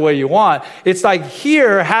whichever way you want. It's like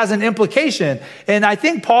hear has an implication. And I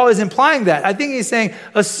think Paul is implying that. I think he's saying,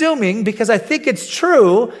 assuming, because I think it's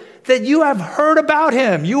true, that you have heard about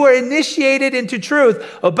him. You were initiated into truth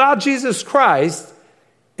about Jesus Christ,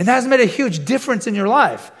 and that has made a huge difference in your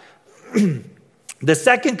life. The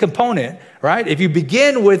second component, right, if you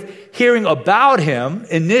begin with hearing about him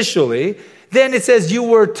initially, then it says you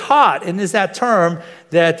were taught, and is that term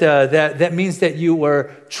that means that you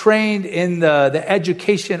were trained in the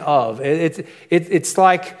education of. It's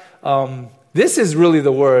like, this is really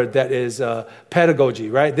the word that is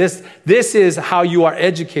pedagogy, right? This is how you are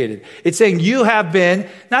educated. It's saying you have been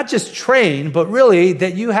not just trained, but really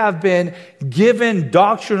that you have been given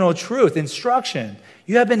doctrinal truth, instruction.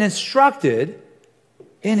 You have been instructed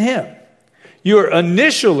in him. You're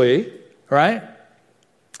initially, right?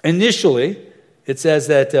 Initially, it says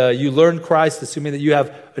that you learned Christ, assuming that you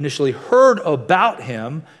have initially heard about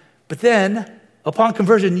him, but then upon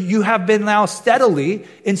conversion, you have been now steadily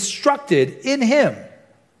instructed in him.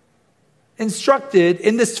 Instructed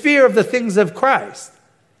in the sphere of the things of Christ.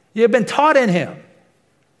 You have been taught in him.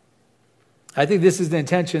 I think this is the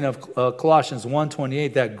intention of Colossians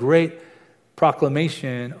 1:28, that great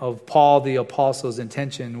proclamation of Paul the Apostle's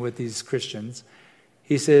intention with these Christians.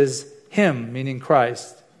 He says, him, meaning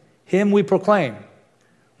Christ, him we proclaim,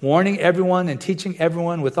 warning everyone and teaching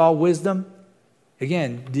everyone with all wisdom.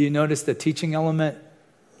 Again, do you notice the teaching element?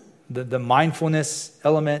 the mindfulness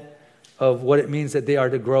element of what it means that they are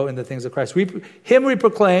to grow in the things of Christ. Him we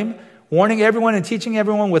proclaim, warning everyone and teaching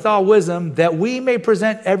everyone with all wisdom, that we may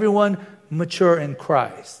present everyone mature in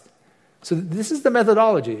Christ. So this is the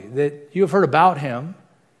methodology that you have heard about him,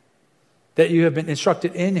 that you have been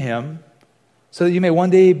instructed in him, so that you may one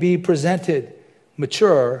day be presented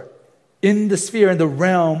mature in the sphere, in the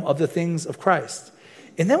realm of the things of Christ.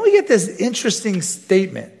 And then we get this interesting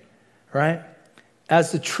statement, right?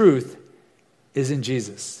 As the truth is in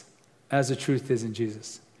Jesus. As the truth is in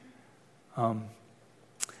Jesus. I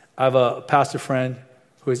have a pastor friend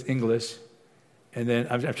who is English, and then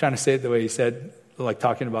I'm trying to say it the way he said, like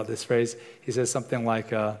talking about this phrase. He says something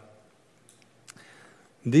like,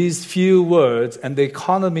 these few words and the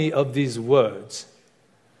economy of these words,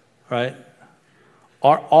 right,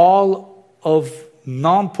 are all of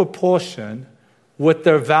non-proportion with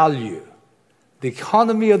their value. The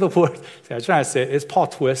economy of the word. See, I'm trying to say it. It's Paul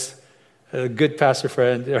Twist, a good pastor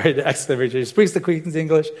friend, right? Excellent. He speaks the Queen's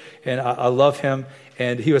English, and I love him.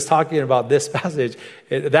 And he was talking about this passage,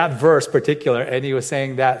 that verse particular, and he was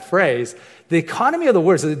saying that phrase. The economy of the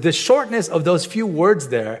words, the shortness of those few words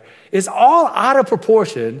there is all out of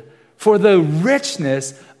proportion for the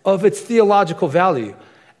richness of its theological value.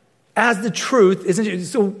 As the truth isn't.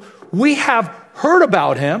 So we have heard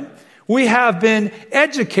about him. We have been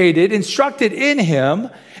educated, instructed in him,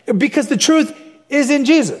 because the truth is in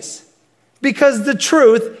Jesus. Because the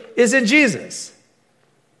truth is in Jesus.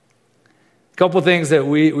 A couple things that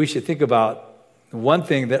we should think about. One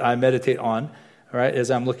thing that I meditate on, right,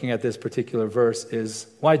 as I'm looking at this particular verse is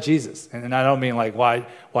why Jesus? And I don't mean like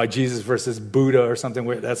why Jesus versus Buddha or something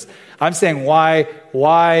weird. I'm saying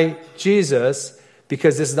why Jesus?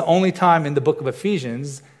 Because this is the only time in the book of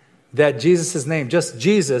Ephesians that Jesus' name, just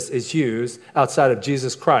Jesus, is used outside of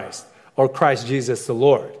Jesus Christ or Christ Jesus the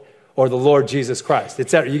Lord or the Lord Jesus Christ,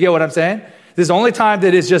 etc. You get what I'm saying? This is the only time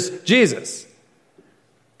that it's just Jesus.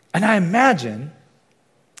 And I imagine,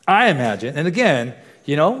 and again,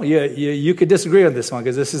 you could disagree on this one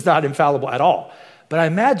because this is not infallible at all. But I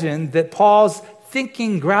imagine that Paul's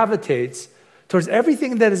thinking gravitates towards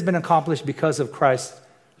everything that has been accomplished because of Christ's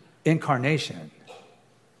incarnation.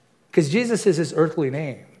 Because Jesus is his earthly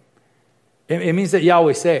name. It means that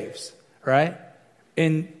Yahweh saves, right?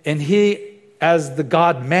 And he, as the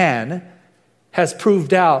God-man, has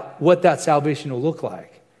proved out what that salvation will look like.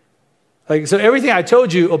 So everything I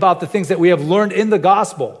told you about the things that we have learned in the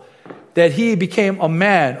gospel, that he became a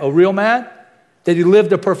man, a real man, that he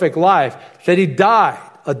lived a perfect life, that he died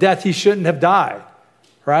a death he shouldn't have died,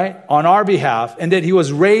 right, on our behalf, and that he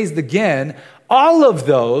was raised again, all of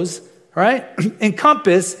those, right,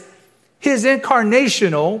 encompass his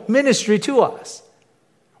incarnational ministry to us.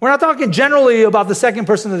 We're not talking generally about the second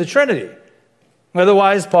person of the Trinity.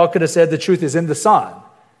 Otherwise, Paul could have said the truth is in the Son.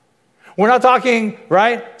 We're not talking,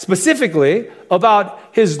 right, specifically about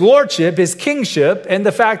his lordship, his kingship, and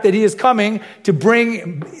the fact that he is coming to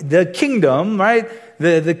bring the kingdom, right,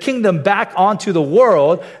 the kingdom back onto the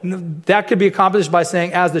world. That could be accomplished by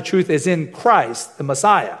saying, as the truth is in Christ, the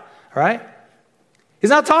Messiah, right? He's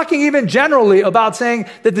not talking even generally about saying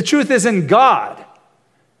that the truth is in God,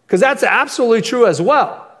 because that's absolutely true as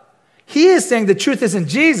well. He is saying the truth is in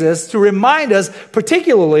Jesus to remind us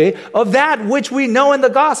particularly of that which we know in the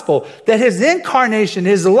gospel, that his incarnation,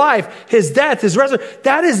 his life, his death, his resurrection,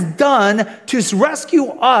 that is done to rescue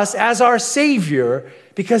us as our Savior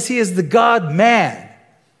because he is the God-man,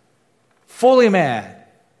 fully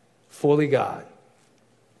God.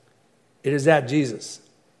 It is that Jesus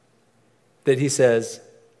that he says,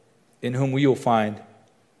 in whom we will find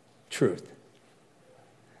truth.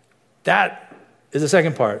 That is the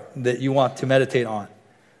second part that you want to meditate on.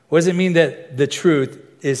 What does it mean that the truth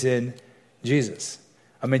is in Jesus?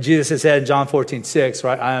 I mean, Jesus has said in John 14:6,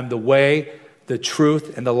 right, I am the way, the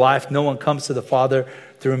truth, and the life. No one comes to the Father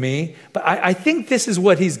through me. But I think this is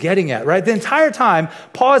what he's getting at, right? The entire time,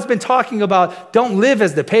 Paul has been talking about don't live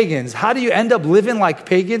as the pagans. How do you end up living like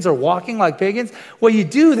pagans or walking like pagans? Well, you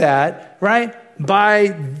do that, right, by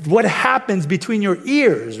what happens between your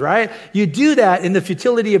ears, right? You do that in the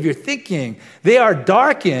futility of your thinking. They are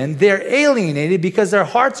darkened, they're alienated because their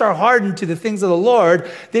hearts are hardened to the things of the Lord.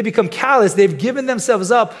 They become callous. They've given themselves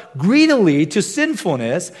up greedily to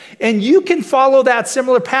sinfulness. And you can follow that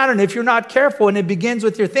similar pattern if you're not careful, and it begins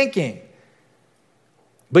with your thinking.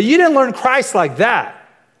 But you didn't learn Christ like that.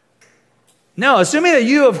 No, assuming that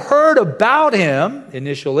you have heard about him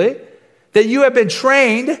initially, that you have been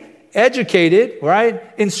trained, educated, right,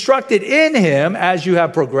 instructed in him as you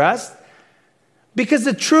have progressed, because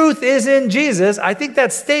the truth is in Jesus. I think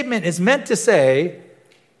that statement is meant to say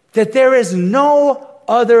that there is no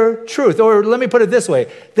other truth. Or let me put it this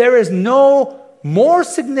way. There is no more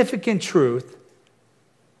significant truth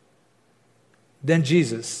than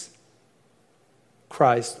Jesus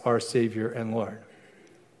Christ, our Savior and Lord.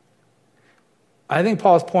 I think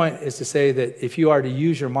Paul's point is to say that if you are to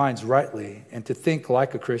use your minds rightly and to think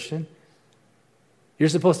like a Christian, you're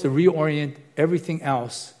supposed to reorient everything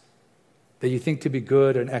else that you think to be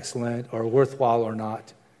good and excellent or worthwhile or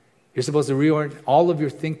not. You're supposed to reorient all of your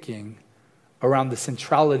thinking around the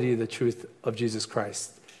centrality of the truth of Jesus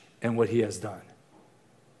Christ and what he has done.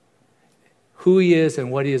 Who he is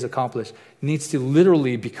and what he has accomplished needs to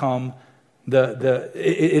literally become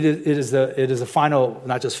it is the final,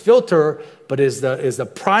 not just filter, but is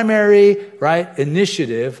the primary, right,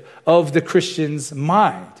 initiative of the Christian's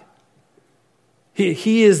mind.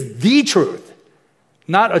 He is the truth,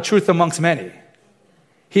 not a truth amongst many.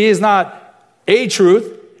 He is not a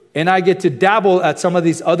truth, and I get to dabble at some of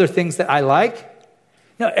these other things that I like.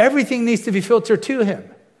 No, everything needs to be filtered to him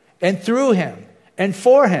and through him and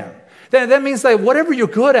for him. That means like whatever you're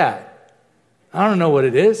good at. I don't know what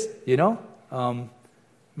it is,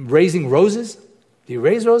 raising roses. Do you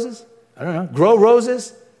raise roses? I don't know. Grow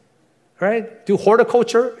roses, right? Do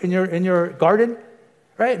horticulture in your garden,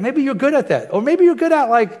 right? Maybe you're good at that. Or maybe you're good at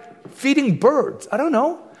like feeding birds. I don't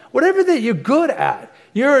know. Whatever that you're good at.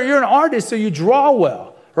 You're an artist, so you draw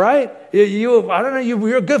well, right?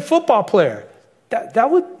 You're a good football player.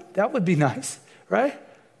 That would be nice, right?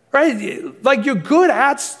 Right? Like you're good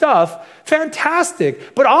at stuff,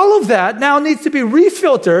 fantastic. But all of that now needs to be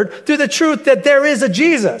refiltered through the truth that there is a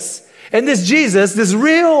Jesus. And this Jesus, this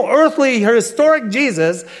real earthly, historic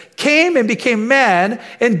Jesus, came and became man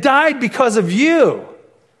and died because of you.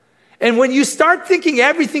 And when you start thinking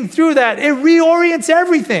everything through that, it reorients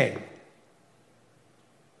everything.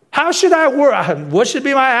 How should I work? What should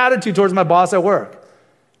be my attitude towards my boss at work?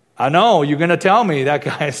 I know you're going to tell me that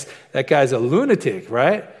guy's a lunatic,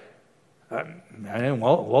 right?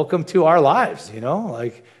 Welcome to our lives,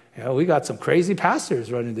 we got some crazy pastors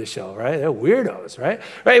running this show, right? They're weirdos, right?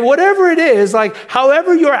 Right? Whatever it is, like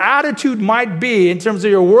however your attitude might be in terms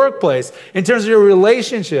of your workplace, in terms of your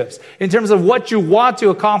relationships, in terms of what you want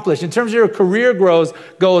to accomplish, in terms of your career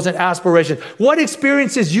goals and aspirations, what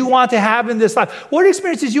experiences you want to have in this life, what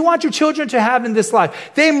experiences you want your children to have in this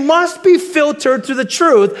life, they must be filtered through the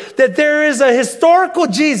truth that there is a historical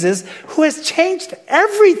Jesus who has changed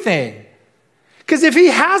everything. Because if he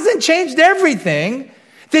hasn't changed everything,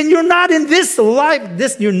 then you're not in this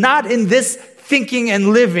life, you're not in this thinking and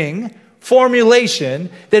living formulation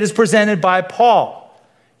that is presented by Paul.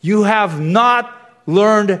 You have not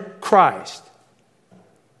learned Christ.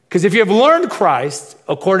 Because if you have learned Christ,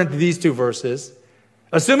 according to these two verses,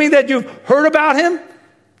 assuming that you've heard about him,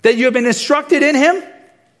 that you have been instructed in him,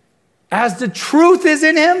 as the truth is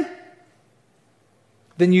in him,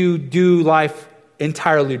 then you do life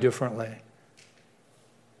entirely differently.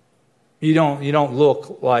 You don't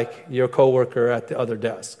look like your coworker at the other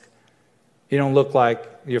desk. You don't look like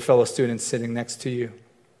your fellow students sitting next to you.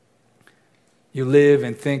 You live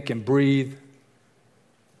and think and breathe.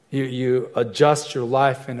 You adjust your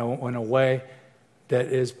life in a way that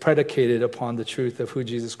is predicated upon the truth of who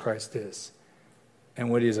Jesus Christ is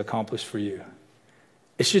and what he has accomplished for you.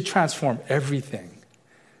 It should transform everything.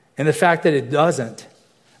 And the fact that it doesn't,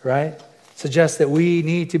 right, suggests that we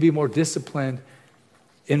need to be more disciplined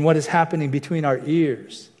in what is happening between our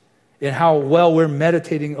ears, in how well we're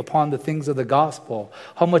meditating upon the things of the gospel,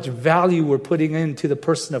 how much value we're putting into the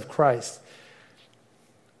person of Christ.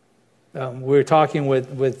 We were talking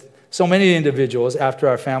with so many individuals after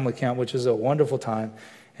our family camp, which was a wonderful time.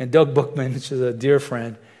 And Doug Bookman, which is a dear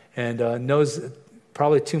friend, and knows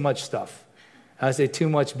probably too much stuff. I say too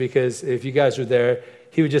much because if you guys were there,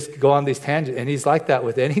 he would just go on these tangents, and he's like that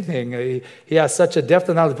with anything. He has such a depth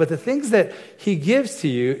of knowledge. But the things that he gives to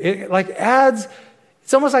you,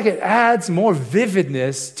 it's almost like it adds more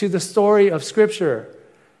vividness to the story of Scripture.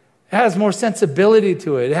 It has more sensibility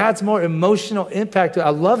to it. It adds more emotional impact to it. I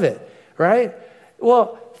love it, right?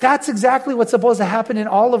 Well, that's exactly what's supposed to happen in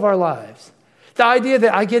all of our lives. The idea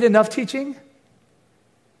that I get enough teaching,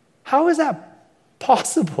 how is that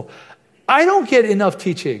possible? I don't get enough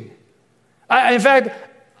teaching. In fact,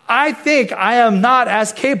 I think I am not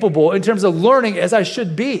as capable in terms of learning as I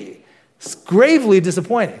should be. It's gravely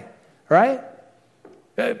disappointing, right?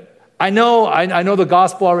 I know the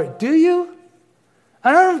gospel already. Do you?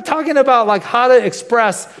 I'm not talking about like how to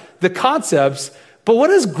express the concepts, but what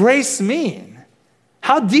does grace mean?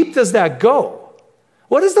 How deep does that go?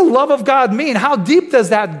 What does the love of God mean? How deep does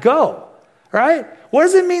that go? Right? What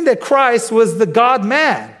does it mean that Christ was the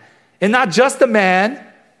God-man and not just a man,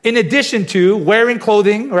 In addition to wearing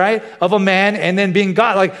clothing, right, of a man and then being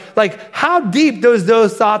God. Like how deep does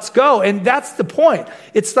those thoughts go? And that's the point.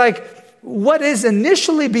 It's like what is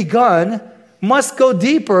initially begun must go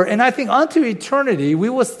deeper. And I think unto eternity, we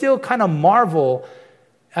will still kind of marvel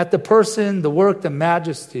at the person, the work, the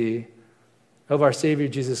majesty of our Savior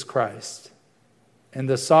Jesus Christ and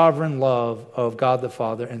the sovereign love of God the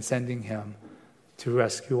Father in sending him to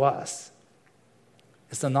rescue us.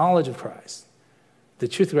 It's the knowledge of Christ. The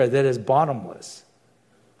truth of Christ that is bottomless.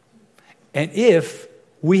 And if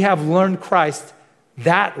we have learned Christ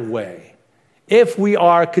that way, if we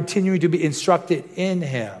are continuing to be instructed in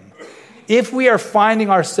him, if we are finding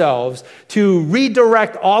ourselves to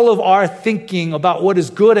redirect all of our thinking about what is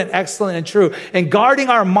good and excellent and true, and guarding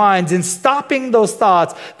our minds and stopping those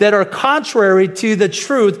thoughts that are contrary to the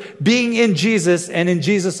truth being in Jesus and in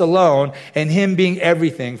Jesus alone, and him being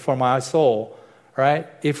everything for my soul, right?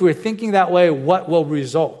 If we're thinking that way, what will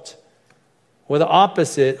result? Well, the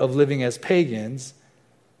opposite of living as pagans,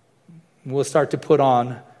 we'll start to put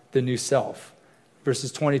on the new self.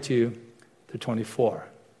 Verses 22 through 24.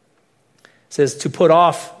 It says to put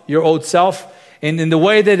off your old self. And in the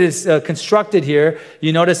way that it's constructed here,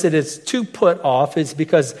 you notice that it's to put off. It's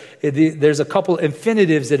because there's a couple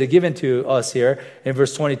infinitives that are given to us here in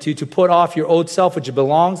verse 22. To put off your old self, which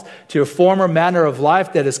belongs to your former manner of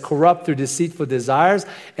life that is corrupt through deceitful desires,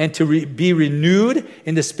 and to be renewed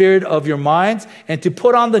in the spirit of your minds, and to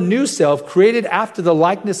put on the new self, created after the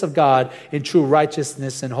likeness of God in true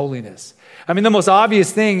righteousness and holiness. I mean, the most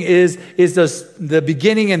obvious thing is the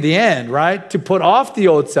beginning and the end, right? To put off the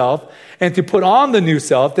old self and to put on the new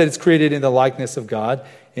self that is created in the likeness of God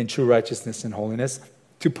in true righteousness and holiness.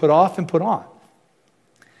 To put off and put on,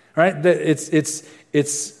 right?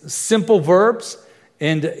 It's simple verbs,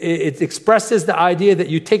 and it expresses the idea that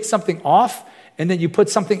you take something off and then you put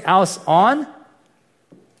something else on.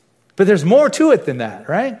 But there's more to it than that,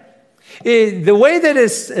 right? The way that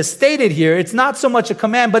is stated here, it's not so much a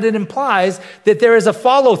command, but it implies that there is a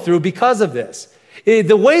follow-through because of this.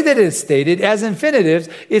 The way that it's stated as infinitives,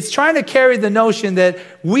 it's trying to carry the notion that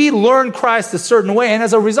we learn Christ a certain way, and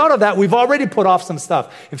as a result of that, we've already put off some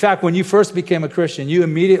stuff. In fact, when you first became a Christian, you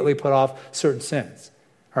immediately put off certain sins,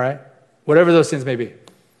 all right? Whatever those sins may be.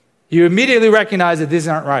 You immediately recognize that these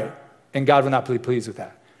aren't right, and God will not be pleased with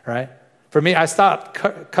that, all right? For me, I stopped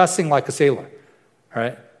cussing like a sailor, all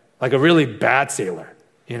right? Like a really bad sailor,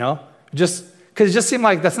 you know? Just because it just seemed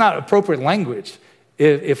like that's not appropriate language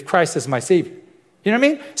if Christ is my Savior. You know what I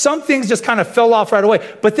mean? Some things just kind of fell off right away.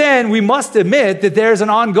 But then we must admit that there's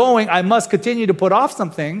an ongoing, I must continue to put off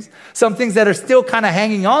some things that are still kind of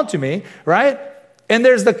hanging on to me, right? And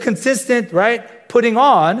there's the consistent, right, putting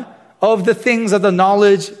on of the things of the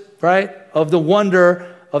knowledge, right, of the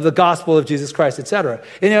wonder of the gospel of Jesus Christ, etc.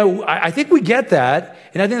 You know, I think we get that,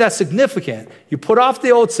 and I think that's significant. You put off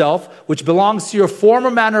the old self, which belongs to your former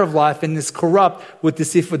manner of life and is corrupt with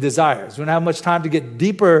deceitful desires. We don't have much time to get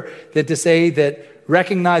deeper than to say that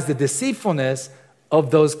recognize the deceitfulness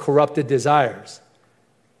of those corrupted desires.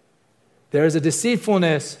 There is a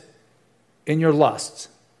deceitfulness in your lusts,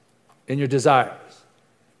 in your desires,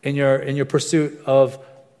 in your pursuit of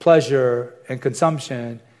pleasure and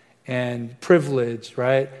consumption and privilege,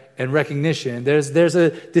 right? And recognition. There's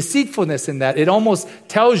a deceitfulness in that. It almost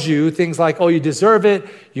tells you things like, oh, you deserve it,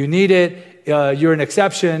 you need it, you're an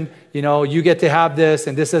exception, you know, you get to have this,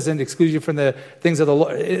 and this doesn't exclude you from the things of the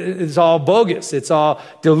Lord. It's all bogus. It's all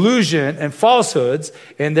delusion and falsehoods.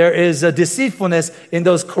 And there is a deceitfulness in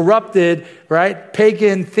those corrupted, right,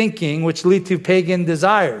 pagan thinking, which lead to pagan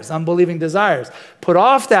desires, unbelieving desires. Put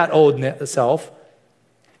off that old self,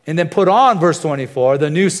 and then put on, verse 24, the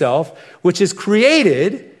new self, which is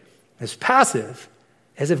created as passive,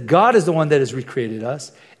 as if God is the one that has recreated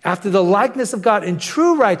us, after the likeness of God in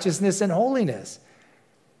true righteousness and holiness.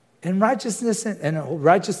 And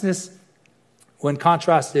righteousness, when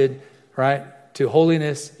contrasted, right, to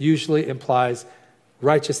holiness, usually implies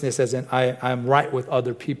righteousness as in I'm right with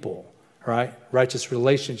other people, right? Righteous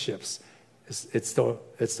relationships. It's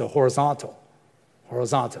the horizontal,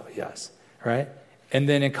 yes, right? And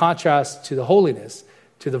then in contrast to the holiness,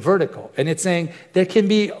 to the vertical. And it's saying there can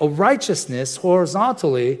be a righteousness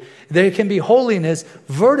horizontally, there can be holiness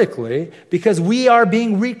vertically, because we are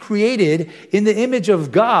being recreated in the image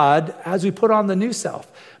of God as we put on the new self.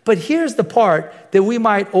 But here's the part that we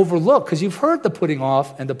might overlook, because you've heard the putting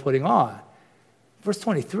off and the putting on. Verse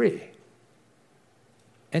 23.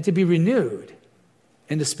 And to be renewed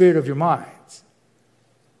in the spirit of your minds.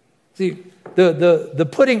 See, the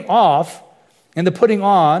putting off and the putting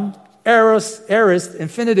on aorist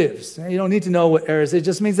infinitives. You don't need to know what aorist is. It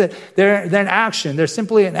just means that they're in action. They're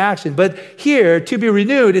simply in action. But here, to be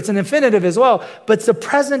renewed, it's an infinitive as well. But it's a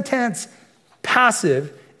present tense,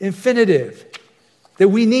 passive infinitive. That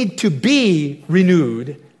we need to be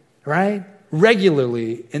renewed, right?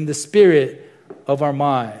 Regularly in the spirit of our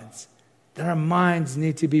minds. That our minds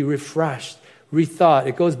need to be refreshed, rethought.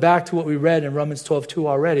 It goes back to what we read in Romans 12:2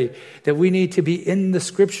 already, that we need to be in the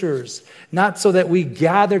scriptures, not so that we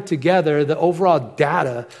gather together the overall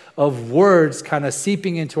data of words kind of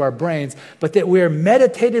seeping into our brains, but that we're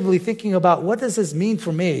meditatively thinking about, what does this mean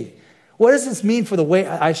for me? What does this mean for the way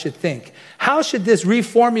I should think? How should this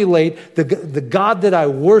reformulate the God that I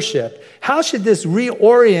worship? How should this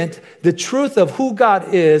reorient the truth of who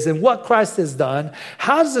God is and what Christ has done?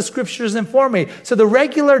 How does the scriptures inform me? So the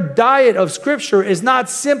regular diet of scripture is not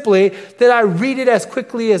simply that I read it as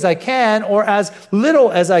quickly as I can or as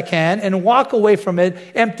little as I can and walk away from it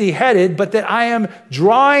empty-headed, but that I am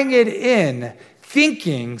drawing it in,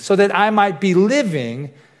 thinking so that I might be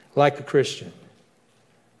living like a Christian.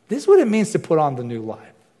 This is what it means to put on the new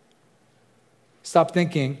life. Stop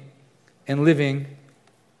thinking and living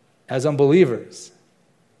as unbelievers.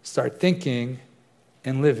 Start thinking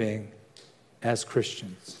and living as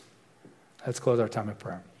Christians. Let's close our time of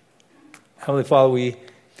prayer. Heavenly Father, we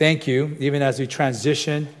thank you, even as we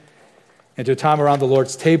transition into a time around the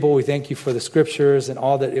Lord's table. We thank you for the scriptures and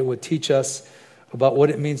all that it would teach us about what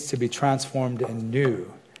it means to be transformed and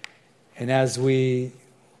new. And as we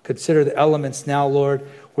consider the elements now, Lord,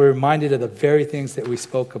 we're reminded of the very things that we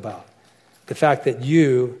spoke about. The fact that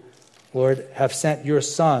you, Lord, have sent your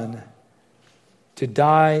Son to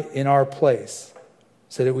die in our place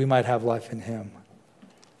so that we might have life in him.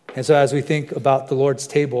 And so as we think about the Lord's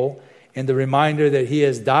table and the reminder that he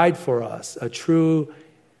has died for us, a true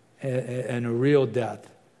and a real death,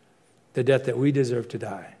 the death that we deserve to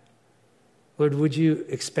die. Lord, would you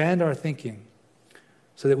expand our thinking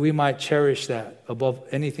so that we might cherish that above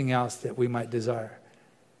anything else that we might desire?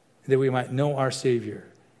 That we might know our Savior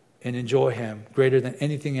and enjoy him greater than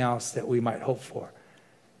anything else that we might hope for.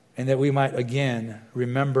 And that we might again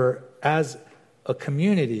remember as a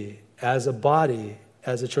community, as a body,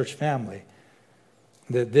 as a church family,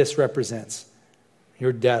 that this represents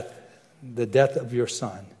your death, the death of your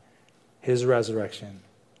Son, his resurrection,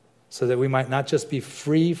 so that we might not just be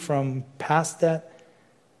free from past death,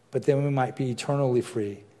 but then we might be eternally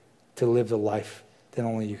free to live the life that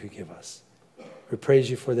only you could give us. We praise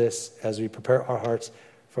you for this as we prepare our hearts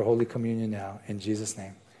for Holy Communion now. In Jesus'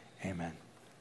 name, amen.